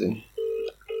be busy.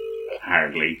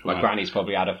 Hardly. My granny's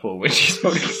probably had a fall when she's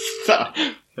probably. Stop.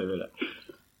 Hello?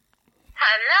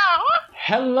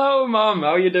 Hello, Mum. How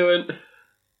are you doing?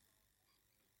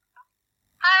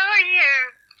 How are you?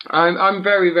 I'm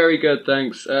very, very good,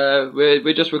 thanks.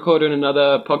 We're just recording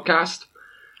another podcast.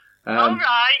 All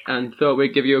right. And thought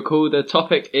we'd give you a call. The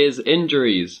topic is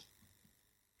injuries.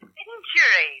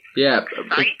 Injuries. Yeah.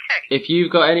 Exciting. If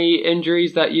you've got any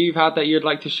injuries that you've had that you'd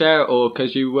like to share, or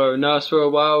because you were a nurse for a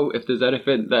while, if there's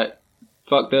anything that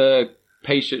fuck the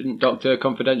patient-doctor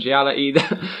confidentiality.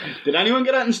 Did anyone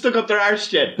get out and stuck up their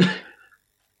arse yet?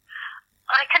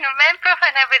 I can remember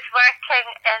when I was working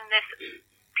in this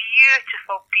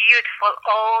beautiful, beautiful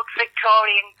old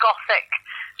Victorian Gothic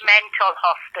mental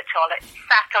hospital. It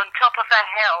sat on top of a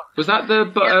hill. Was that the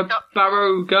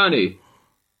Barrow Gurney?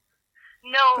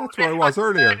 No, That's where I this was one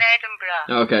earlier. in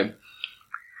Edinburgh. Okay.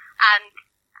 And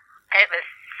it was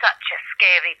such a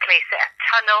scary place. It had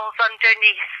tunnels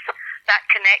underneath that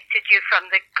connected you from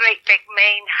the great big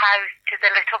main house to the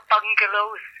little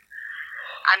bungalows.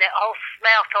 And it all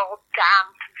smelt all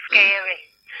damp and scary.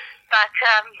 But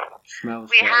Smells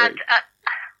we had a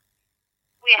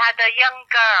young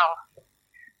girl.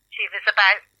 She was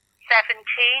about 17.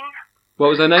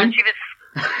 What was her name? And she was...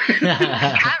 I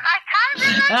can't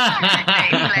remember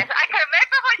her name. I can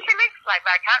remember what she looks like,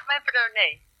 but I can't remember her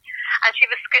name. And she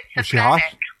was schizophrenic. Was she hot?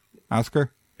 Ask her.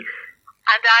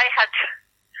 And I had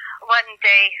one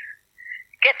day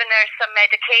given her some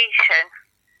medication,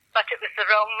 but it was the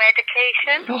wrong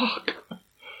medication.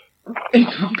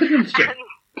 Incompetence. And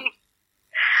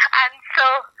so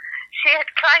she had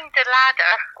climbed a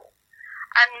ladder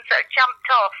and jumped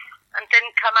off and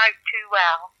didn't come out too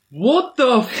well. What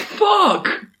the fuck?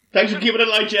 Thanks for keeping it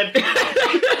light, Jen.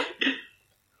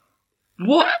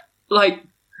 What? Like,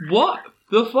 what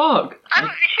the fuck?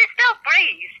 She still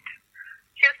breathed.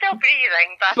 She was still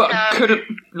breathing, but But could it,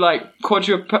 like,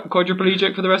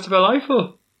 quadriplegic for the rest of her life,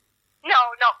 or? no,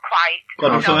 not quite.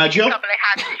 Quadriplegic? She probably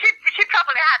had. She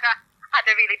probably had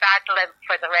a really bad limp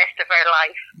for the rest of her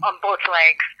life on both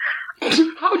legs.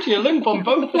 How do you limp on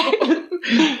both legs?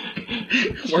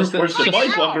 Where's the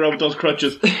bike walking around with those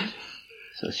crutches?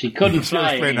 So she couldn't She was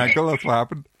fly. sprained ankle, that's what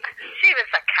happened. She was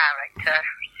a character.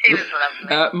 She was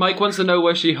lovely. Mike wants to know,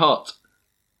 was she hot?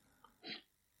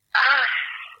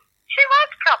 She was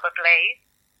probably.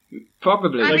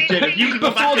 Probably. I mean, Jen, if you could go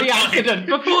Before back the in time- accident,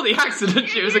 before the accident,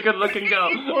 she was a good-looking girl.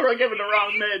 Before I gave her the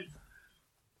wrong meds.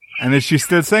 And is she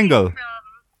still single? From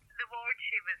the ward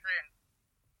she was in.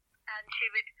 And she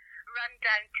would run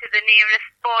down to the nearest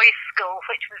boys' school,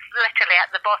 which was literally at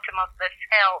the bottom of this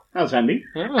hill. That was handy.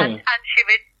 And she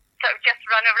would sort of just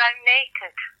run around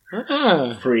naked.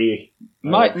 Free.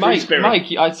 Mike, spirit. Mike,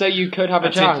 I'd say you could have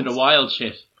That's a chance. into the wild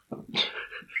shit.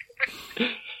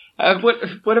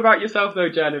 What about yourself, though,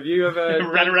 Jen? Have you ever...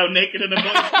 Ran around naked in a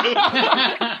boy's school.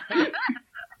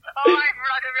 Oh, I've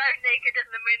run around naked in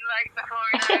the moonlight before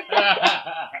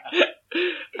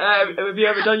now. have you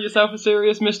ever done yourself a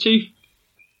serious mischief?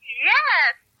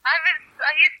 Yes,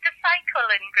 I used to cycle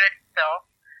in Bristol,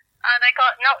 and I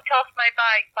got knocked off my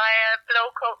bike by a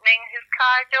bloke opening his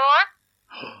car door.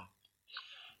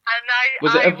 And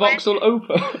Was it a went- Vauxhall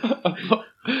Opel?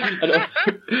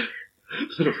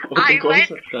 I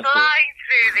went flying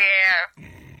through the air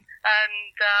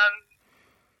and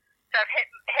sort of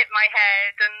hit my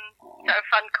head and sort of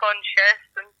unconscious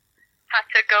and had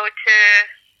to go to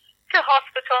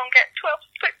hospital and get 12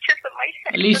 stitches. stitches in my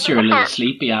hip. At least you're a little hurt.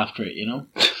 sleepy after it, you know?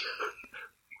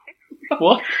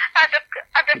 What?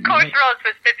 And of course, Roz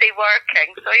was busy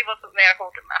working, so he wasn't there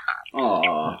holding my hand. Oh,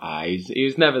 he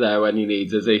was never there when he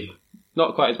needs, is he?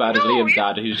 Not quite as bad as No, Liam's he-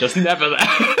 dad, who's just never there. But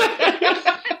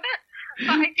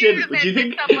I do Jen, remember do you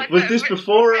think, someone was this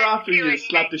before or after you rescuing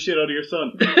slapped the shit out of your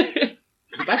son?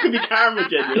 That could be karma,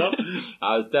 Jen, you know?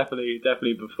 I was definitely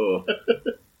before.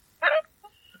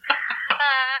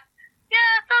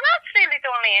 Yeah, so that's really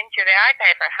the only injury I've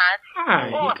ever had.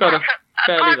 You got it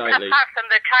fairly lightly. Apart from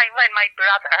the time when my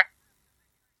brother,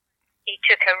 he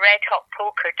took a red hot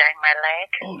poker down my leg.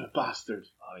 Oh, the bastard.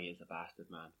 Oh, he is a bastard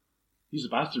man. He's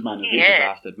a bastard man, isn't He he? He's is. a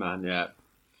bastard man, yeah.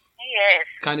 He is.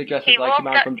 Kind of dresses He like a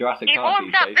warmed man up- from Jurassic He Park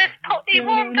warmed these up days. this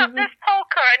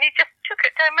poker and he just took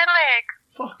it down my leg.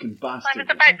 Fucking I bastard.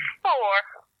 was about 4.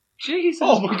 Jesus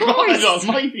Oh my Christ! God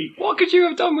almighty. What could you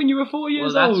have done when you were 4 Well,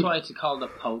 years that's old? why it's called a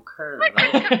poker. I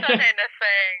couldn't have done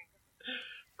anything.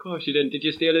 Of course you didn't. Did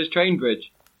you steal his train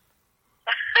bridge?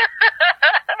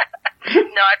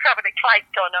 No, I probably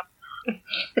climbed on him.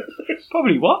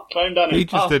 Probably what? Climbed on He it.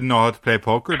 just didn't know how to play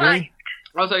poker, did he?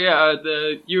 Also, yeah,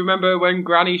 you remember when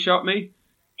Granny shot me?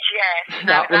 Yes,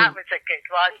 That that was- was a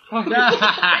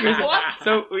good one.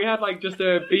 So we had like just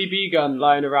a BB gun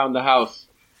lying around the house,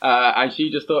 and she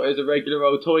just thought it was a regular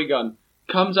old toy gun.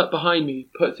 Comes up behind me,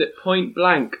 puts it point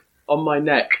blank on my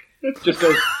neck, just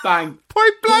goes bang,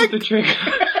 Point pulls blank! the trigger,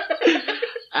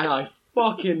 and I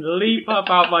fucking leap up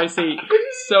out my seat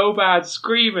so bad,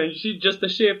 screaming. She just the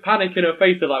sheer panic in her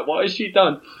face of like, what has she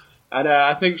done? And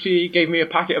I think she gave me a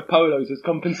packet of polos as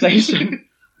compensation.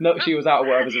 No, she was out of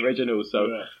whatever's original, so.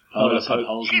 Oh, that's what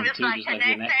holes She in it was too, like just an like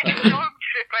your neck. SS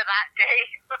stormtrooper that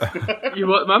day. You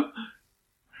what, Mum?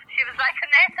 She was like an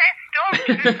SS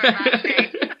stormtrooper that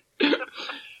day.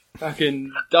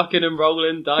 Fucking ducking and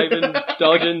rolling, diving,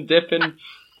 dodging, dipping.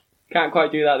 Can't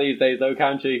quite do that these days though,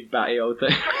 can she? Batty old thing.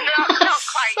 Not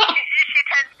quite. She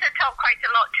tends to talk quite a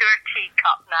lot to her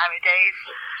teacup nowadays.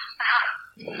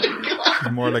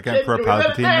 He's more like Emperor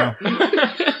Palpatine now.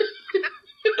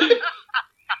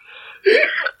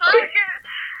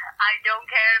 I don't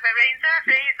care if it rains or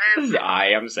freezes. I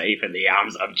am safe in the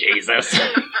arms of Jesus.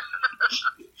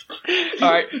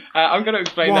 Alright, I'm going to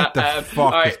explain What that. the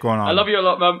fuck alright, is going on? I love you a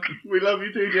lot, Mum. We love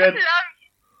you too, Jen. Love you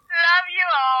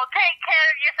all. Take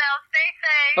care of yourselves. Stay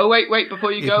safe. Oh, wait,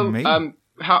 before you go. Even me?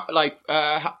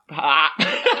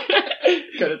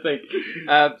 Gotta think.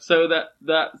 So that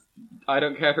I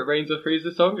don't care if it rains or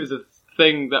freezes song is a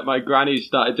thing that my granny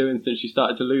started doing since she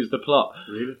started to lose the plot.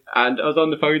 Really? And I was on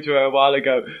the phone to her a while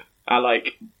ago, and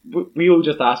we all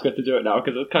just ask her to do it now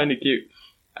because it's kind of cute.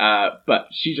 But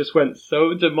she just went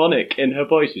so demonic in her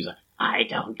voice. She's like, I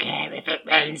don't care if it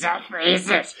rains or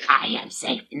freezes. I am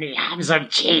safe in the arms of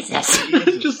Jesus.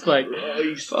 Just like,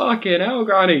 fucking hell,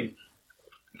 granny.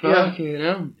 Yeah. Fucking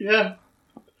hell. Yeah.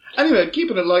 Anyway,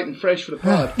 keeping it light and fresh for the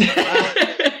pod.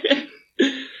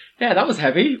 Yeah, that was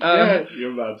heavy. Yeah,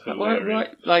 you're mad.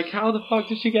 Like, how the fuck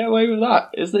did she get away with that?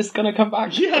 Is this gonna come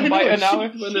back and bite her now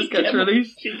when this gets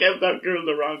released? She gave that girl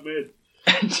the wrong name.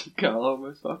 The girl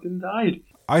almost fucking died.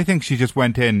 I think she just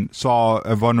went in, saw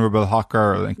a vulnerable hot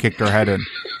girl, and kicked her head in,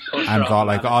 and thought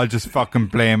like, I'll just fucking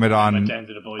blame it on. Down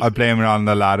to the boys. I'll blame it on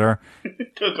the ladder,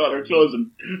 Took all her clothes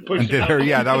and pushed and did her.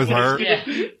 Yeah, that was her. Yeah.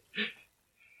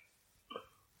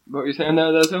 What were you saying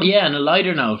there, Tom? Yeah, on a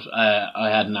lighter note, I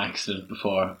had an accident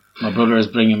before. My brother was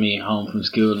bringing me home from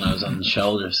school and I was on his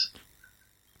shoulders.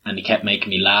 And he kept making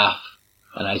me laugh.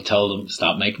 And I told him,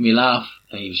 stop making me laugh.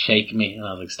 And he was shaking me. And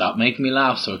I was like, stop making me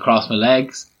laugh. So I crossed my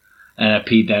legs and I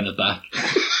peed down his back.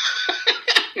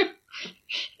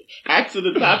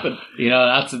 Accidents happen. You know,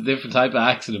 that's a different type of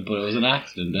accident, but it was an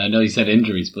accident. I know he said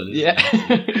injuries, but Yeah.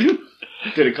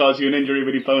 Did it cause you an injury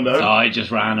when he found out? So I just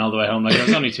ran all the way home. Like, I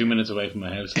was only 2 minutes away from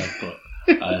my house, like, but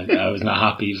I was not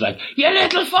happy. He was like, you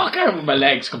little fucker! With my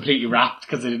legs completely wrapped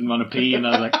because I didn't want to pee. And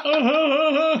I was like,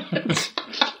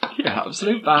 Yeah,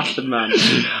 absolute bastard, man.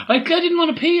 I didn't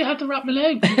want to pee. I had to wrap my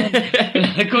legs. And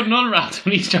I couldn't unwrap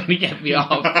when he's trying to get me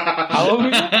off. How old were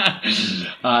you?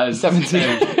 I was 17.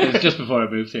 It was just before I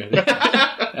moved here.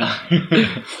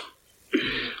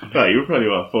 Oh, you were probably,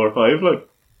 what, 4 or 5, like?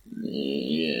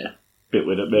 Yeah. Bit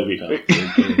with it, maybe.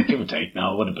 Give or take.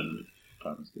 No, it would have been.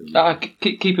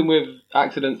 Keeping with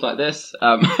accidents like this,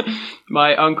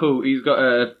 my uncle, he's got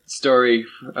a story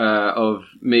of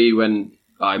me when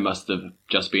I must have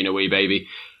just been a wee baby,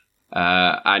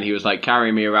 and he was like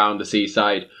carrying me around the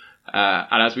seaside,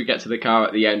 and as we get to the car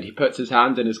at the end, he puts his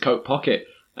hand in his coat pocket,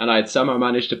 and I had somehow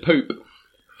managed to poop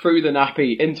through the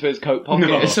nappy into his coat pocket,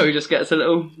 No. so he just gets a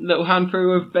little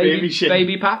handful of baby Baby shit.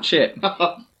 baby pat shit.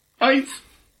 Nice.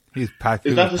 He's Pat.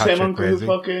 Is that the Patrick same uncle crazy.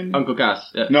 who fucking... Uncle Gas.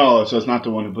 Yeah. No, so it's not the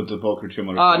one who put the poker through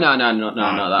my... Oh, no, not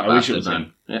that we bastard, should have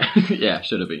man. Yeah, yeah,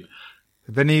 should have been.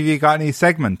 Have any of you got any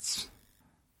segments?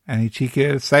 Any cheeky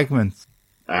little segments?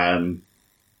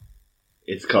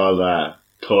 It's called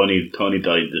Tony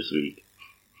Died This Week.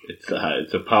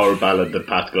 It's a power ballad that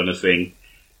Pat's going to sing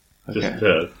just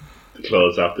to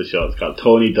close off the show. It's called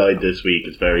Tony Died This Week.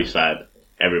 It's very sad.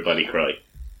 Everybody cry.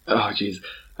 Oh, jeez.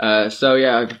 So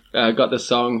yeah, I've got this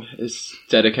song. It's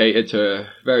dedicated to a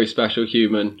very special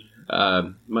human,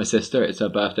 my sister. It's her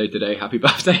birthday today. Happy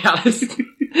birthday, Alice. Who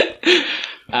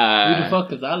the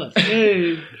fuck is Alice?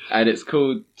 And it's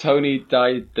called Tony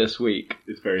Died This Week.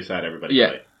 It's very sad. Everybody Yeah.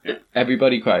 cry. Yeah.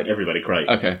 Everybody cried. Everybody cry.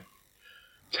 Okay.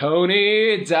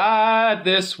 Tony died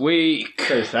this week.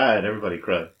 Very sad. Everybody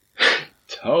cry.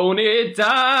 Tony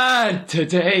died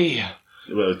today.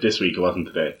 Well, this week. It wasn't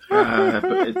today.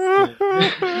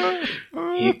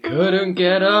 He couldn't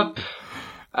get up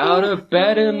out of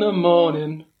bed in the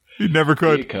morning You never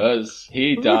could. because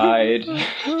he died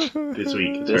This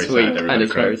week. It's this very week, sad. and Everybody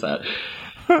it's cry. very sad.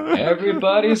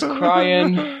 Everybody's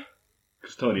crying.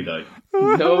 Because Tony died.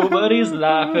 Nobody's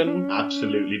laughing.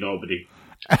 Absolutely nobody.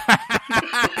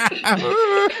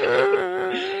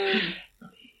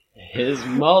 His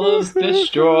mother's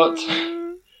distraught.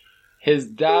 His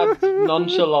dad's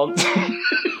nonchalant.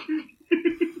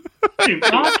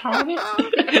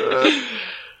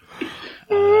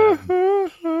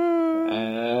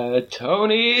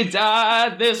 Tony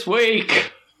died this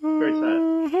week. Very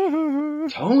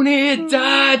sad. Tony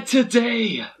died today.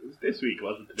 It was this week. It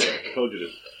wasn't today. I told you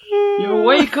this. You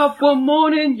wake up one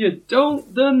morning, you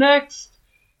don't the next.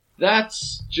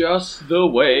 That's just the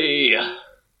way.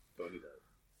 Tony died.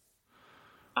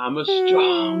 I'm a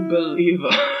strong believer.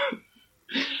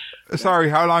 Sorry,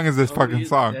 how long is this fucking He's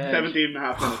song? dead. 17 and a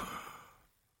half minutes.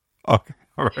 Okay,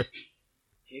 alright.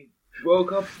 He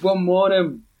woke up one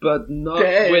morning, but not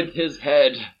Dead. with his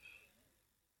head.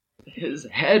 His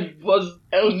head was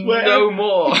Elsewhere. no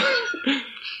more.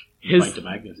 Like the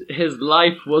Magnus. His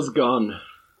life was gone.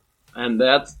 And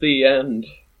that's the end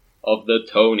of the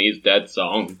Tony's Dead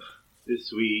song.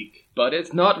 This week. But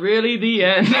it's not really the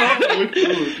end. It's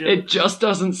good, yeah. It just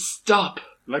doesn't stop.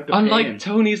 Like the Unlike pain.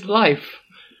 Tony's life,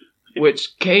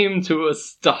 which came to a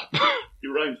stop.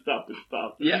 You rhyme stop and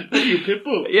stop. Yeah. You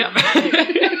Pitbull. Yep.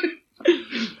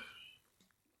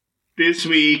 This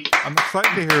week. I'm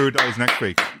excited to hear who dies next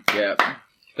week. Yeah.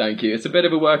 Thank you. It's a bit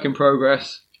of a work in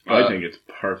progress. I think it's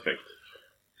perfect.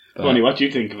 Tony, what do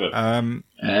you think of it?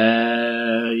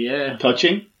 Yeah.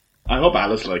 Touching? I hope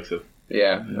Alice likes it.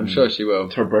 Yeah, I'm sure she will.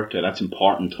 It's her birthday. That's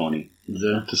important, Tony,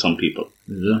 The, to some people.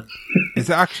 the. Is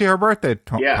it actually her birthday,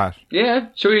 Yeah. Pat? Yeah,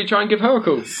 shall we try and give her a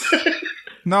call?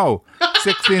 No,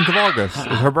 16th of August is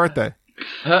her birthday.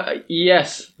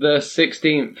 Yes, the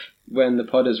 16th, when the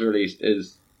pod is released,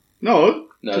 is... No,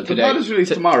 No, the today. pod is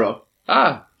released tomorrow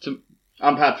on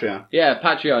Patreon. Yeah,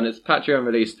 Patreon. It's Patreon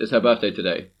released. It's her birthday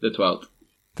today, the 12th.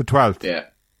 The 12th. Yeah.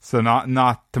 So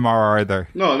not tomorrow either.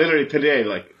 No, literally today.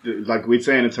 Like we're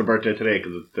saying it's her birthday today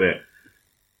because it's today.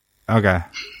 Okay.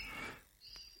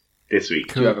 This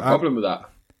week. Do you have a problem with that?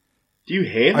 Do you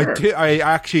hate her?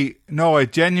 I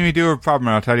genuinely do have a problem,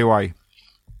 and I'll tell you why.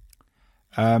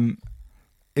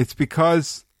 It's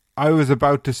because I was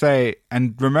about to say,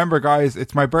 and remember guys,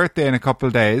 it's my birthday in a couple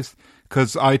of days,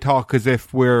 because I talk as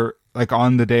if we're like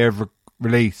on the day of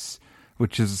release,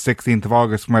 which is the 16th of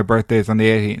August. My birthday is on the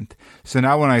 18th. So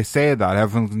now when I say that,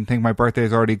 everyone can think my birthday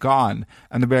is already gone,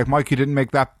 and they'll be like, Mike, you didn't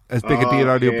make that as big a deal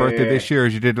out of your birthday this year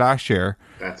as you did last year.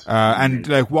 That's And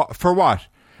like, what for? What?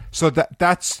 So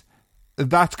that's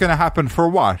going to happen for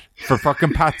what? For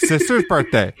fucking Pat's sister's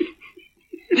birthday?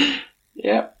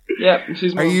 Yep,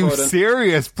 she's more Are you important.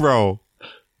 serious, bro?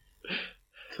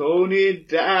 Tony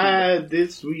died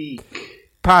this week.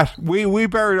 Pat, we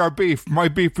buried our beef. My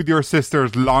beef with your sister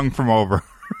is long from over.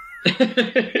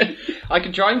 I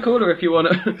can try and call her if you want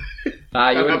to.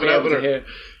 You wouldn't be able to hear.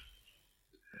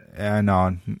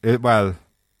 No.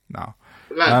 No.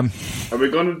 Lads, are we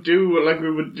going to do like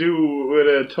we would do with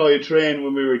a toy train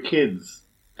when we were kids?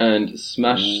 And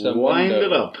smash some Wind window.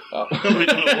 it up. Oh. We're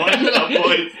going to wind it up,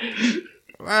 boys.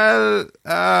 Well,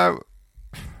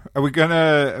 are we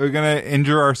gonna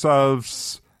injure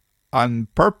ourselves on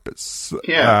purpose?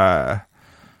 Yeah.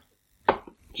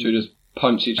 Should we just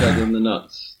punch each other in the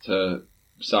nuts to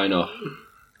sign off?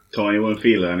 Tony won't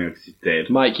feel it anyway because he's dead.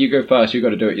 Mike, you go first. You've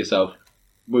got to do it yourself.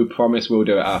 We promise we'll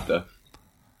do it after.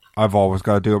 I've always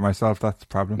got to do it myself. That's the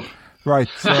problem. Right.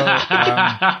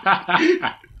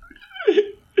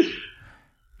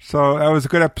 So that was a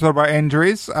good episode about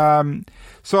injuries.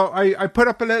 So I put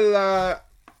up a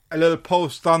little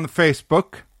post on the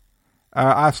Facebook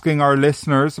asking our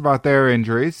listeners about their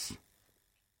injuries.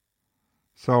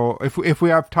 So if we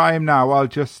have time now, I'll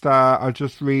just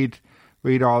read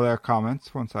all their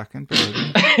comments. 1 second.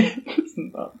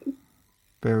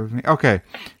 Bear with me. Okay,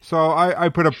 so I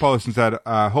put a post and said,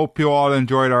 hope you all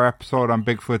enjoyed our episode on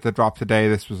Bigfoot that dropped today.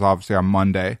 This was obviously on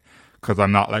Monday, because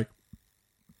I'm not like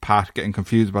Pat getting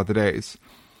confused about the days.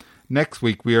 Next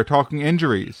week, we are talking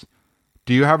injuries.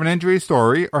 Do you have an injury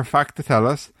story or fact to tell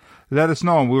us? Let us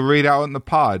know and we'll read out in the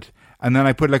pod. And then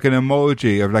I put like an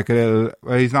emoji of like a little,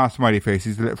 well, he's not a smiley face,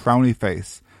 he's a little frowny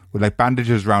face with like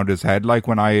bandages around his head, like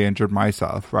when I injured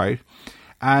myself, right?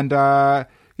 And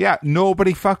yeah,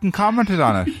 nobody fucking commented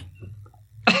on it.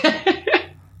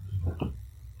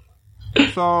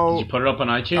 So did you put it up on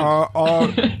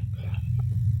iTunes?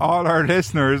 All our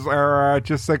listeners are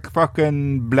just like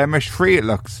fucking blemish free, it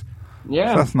looks.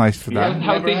 Yeah. So that's nice for them.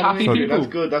 Healthy, happy people. That's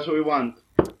good. That's what we want.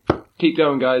 Keep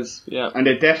going, guys. Yeah. And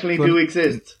they definitely do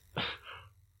exist.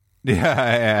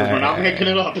 Yeah. Because we're not making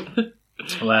it up.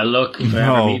 Well, look, if I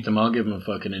ever meet them, I'll give them a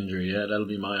fucking injury. Yeah, that'll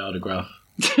be my autograph.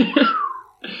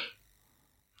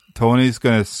 Tony's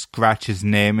going to scratch his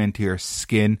name into your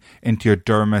skin, into your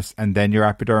dermis, and then your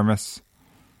epidermis.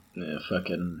 Yeah,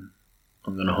 fucking...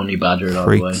 I'm going to honey badger it all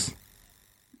the way.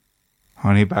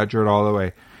 Honey badger it all the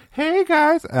way. Hey,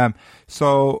 guys.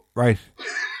 So, right.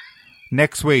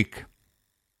 Next week,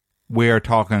 we are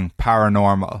talking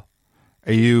paranormal.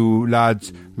 Are you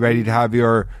lads ready to have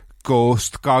your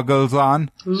ghost goggles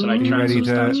on? So like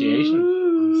transubstantiation?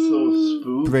 I'm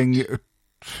so spooked.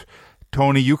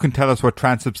 Tony, you can tell us what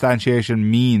transubstantiation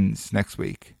means next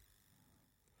week.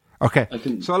 Okay,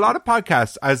 so a lot of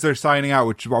podcasts, as they're signing out,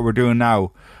 which is what we're doing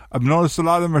now, I've noticed a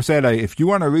lot of them are saying, like, if you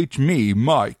want to reach me,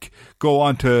 Mike, go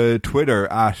on to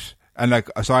Twitter and like,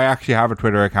 so I actually have a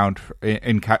Twitter account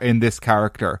in this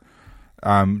character.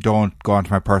 Don't go onto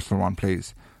my personal one,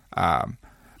 please. But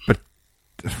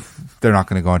they're not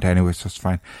going to go into anyway, so it's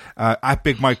fine. At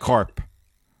Big Mike Corp.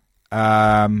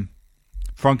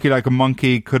 Funky Like a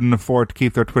Monkey couldn't afford to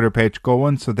keep their Twitter page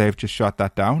going, so they've just shut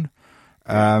that down.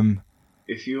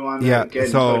 If you want to get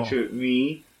in touch with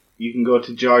me, you can go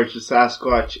to George the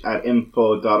Sasquatch at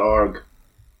info.org.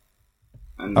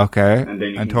 And then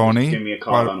you can Tony, give me a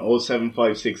call on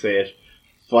 07568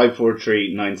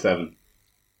 54397.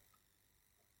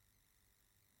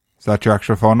 Is that your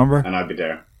actual phone number? And I'll be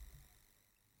there.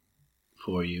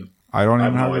 For you. I don't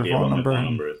even no have idea your what phone my number. phone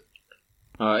number is.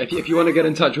 If you want to get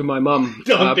in touch with my mum,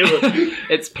 Don't do it.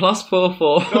 It's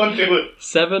 +44. Don't do it.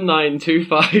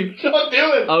 7925. Don't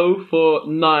do it.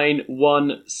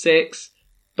 04916.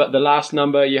 But the last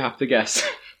number you have to guess.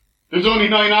 There's only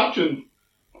 9 options.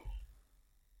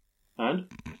 And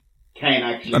 10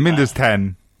 actually. I mean, there's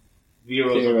 10.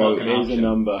 Zero's a 0 fucking is option. a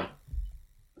number.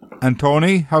 And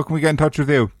Tony, how can we get in touch with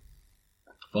you?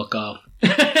 Fuck off.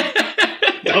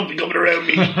 Don't be coming around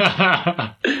me.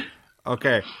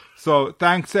 Okay, so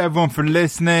thanks to everyone for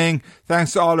listening.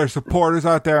 Thanks to all our supporters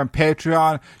out there on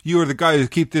Patreon. You are the guys who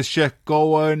keep this shit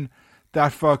going.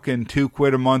 That fucking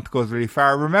 £2 a month goes really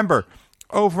far. Remember,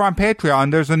 over on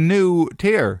Patreon, there's a new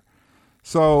tier.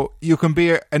 So you can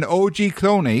be an OG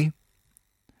cloney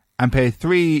and pay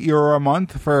 €3 a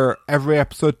month for every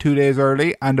episode 2 days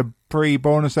early and a free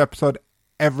bonus episode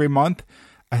every month.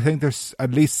 I think there's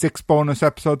at least 6 bonus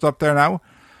episodes up there now.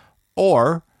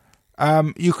 Or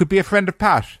you could be a friend of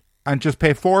Pat and just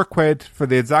pay £4 for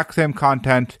the exact same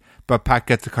content, but Pat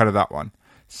gets a cut of that one.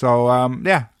 So,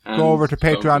 yeah, go over to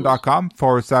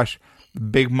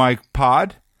patreon.com/Big Mike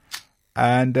Pod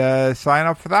and sign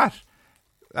up for that.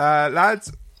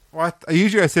 Lads, what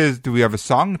usually I say, do we have a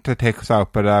song to take us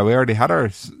out? But we already had our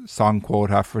song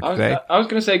quota for today. I was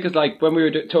going to say, because like when we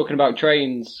were talking about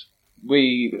trains,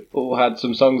 we all had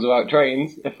some songs about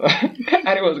trains. If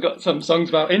anyone's got some songs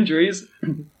about injuries.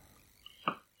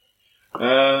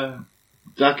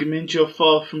 Document your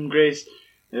fall from grace.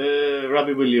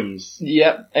 Robbie Williams.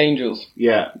 Yep, Angels.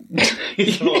 Yeah.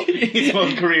 his whole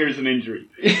career is an injury.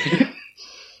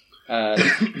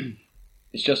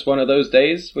 It's just one of those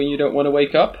days when you don't want to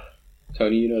wake up.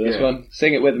 Tony, you know this one.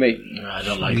 Sing it with me. I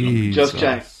don't like them. Just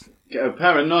Jack.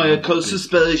 Paranoiacal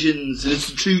suspicions, and it's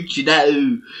the truth, you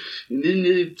know. And then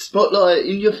the spotlight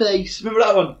in your face. Remember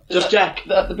that one? Just Jack.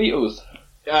 That the Beatles.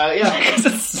 Yeah.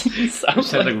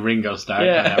 Sounds like Ringo Starr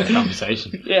Yeah. kind of have a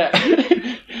conversation. Yeah.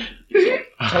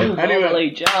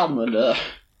 Anyway, jam and so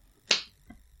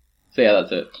yeah,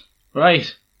 that's it.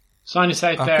 Right. Sign us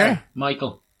out Okay. there,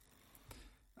 Michael.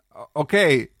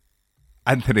 Okay,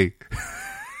 Anthony.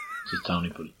 Just Tony,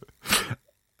 buddy.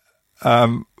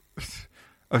 I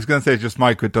was going to say just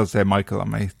Michael. It does say Michael on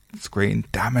my screen.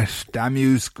 Damn it. Damn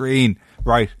you, screen.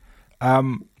 Right.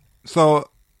 So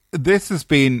this has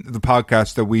been the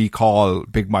podcast that we call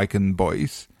Big Mike and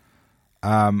Boys.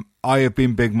 I have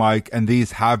been Big Mike, and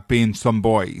these have been some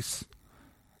boys.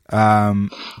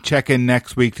 Check in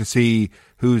next week to see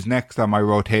who's next on my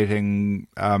rotating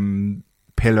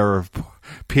peer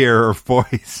of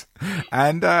boys.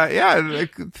 And do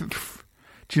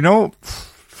you know,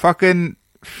 fucking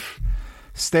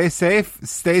stay safe,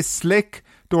 stay slick.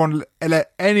 Don't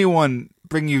let anyone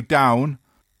bring you down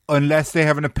unless they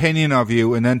have an opinion of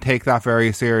you, and then take that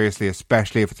very seriously,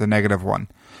 especially if it's a negative one.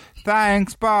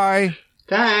 Thanks, bye.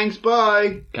 Thanks,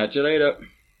 bye. Catch you later.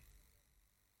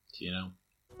 You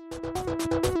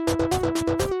know.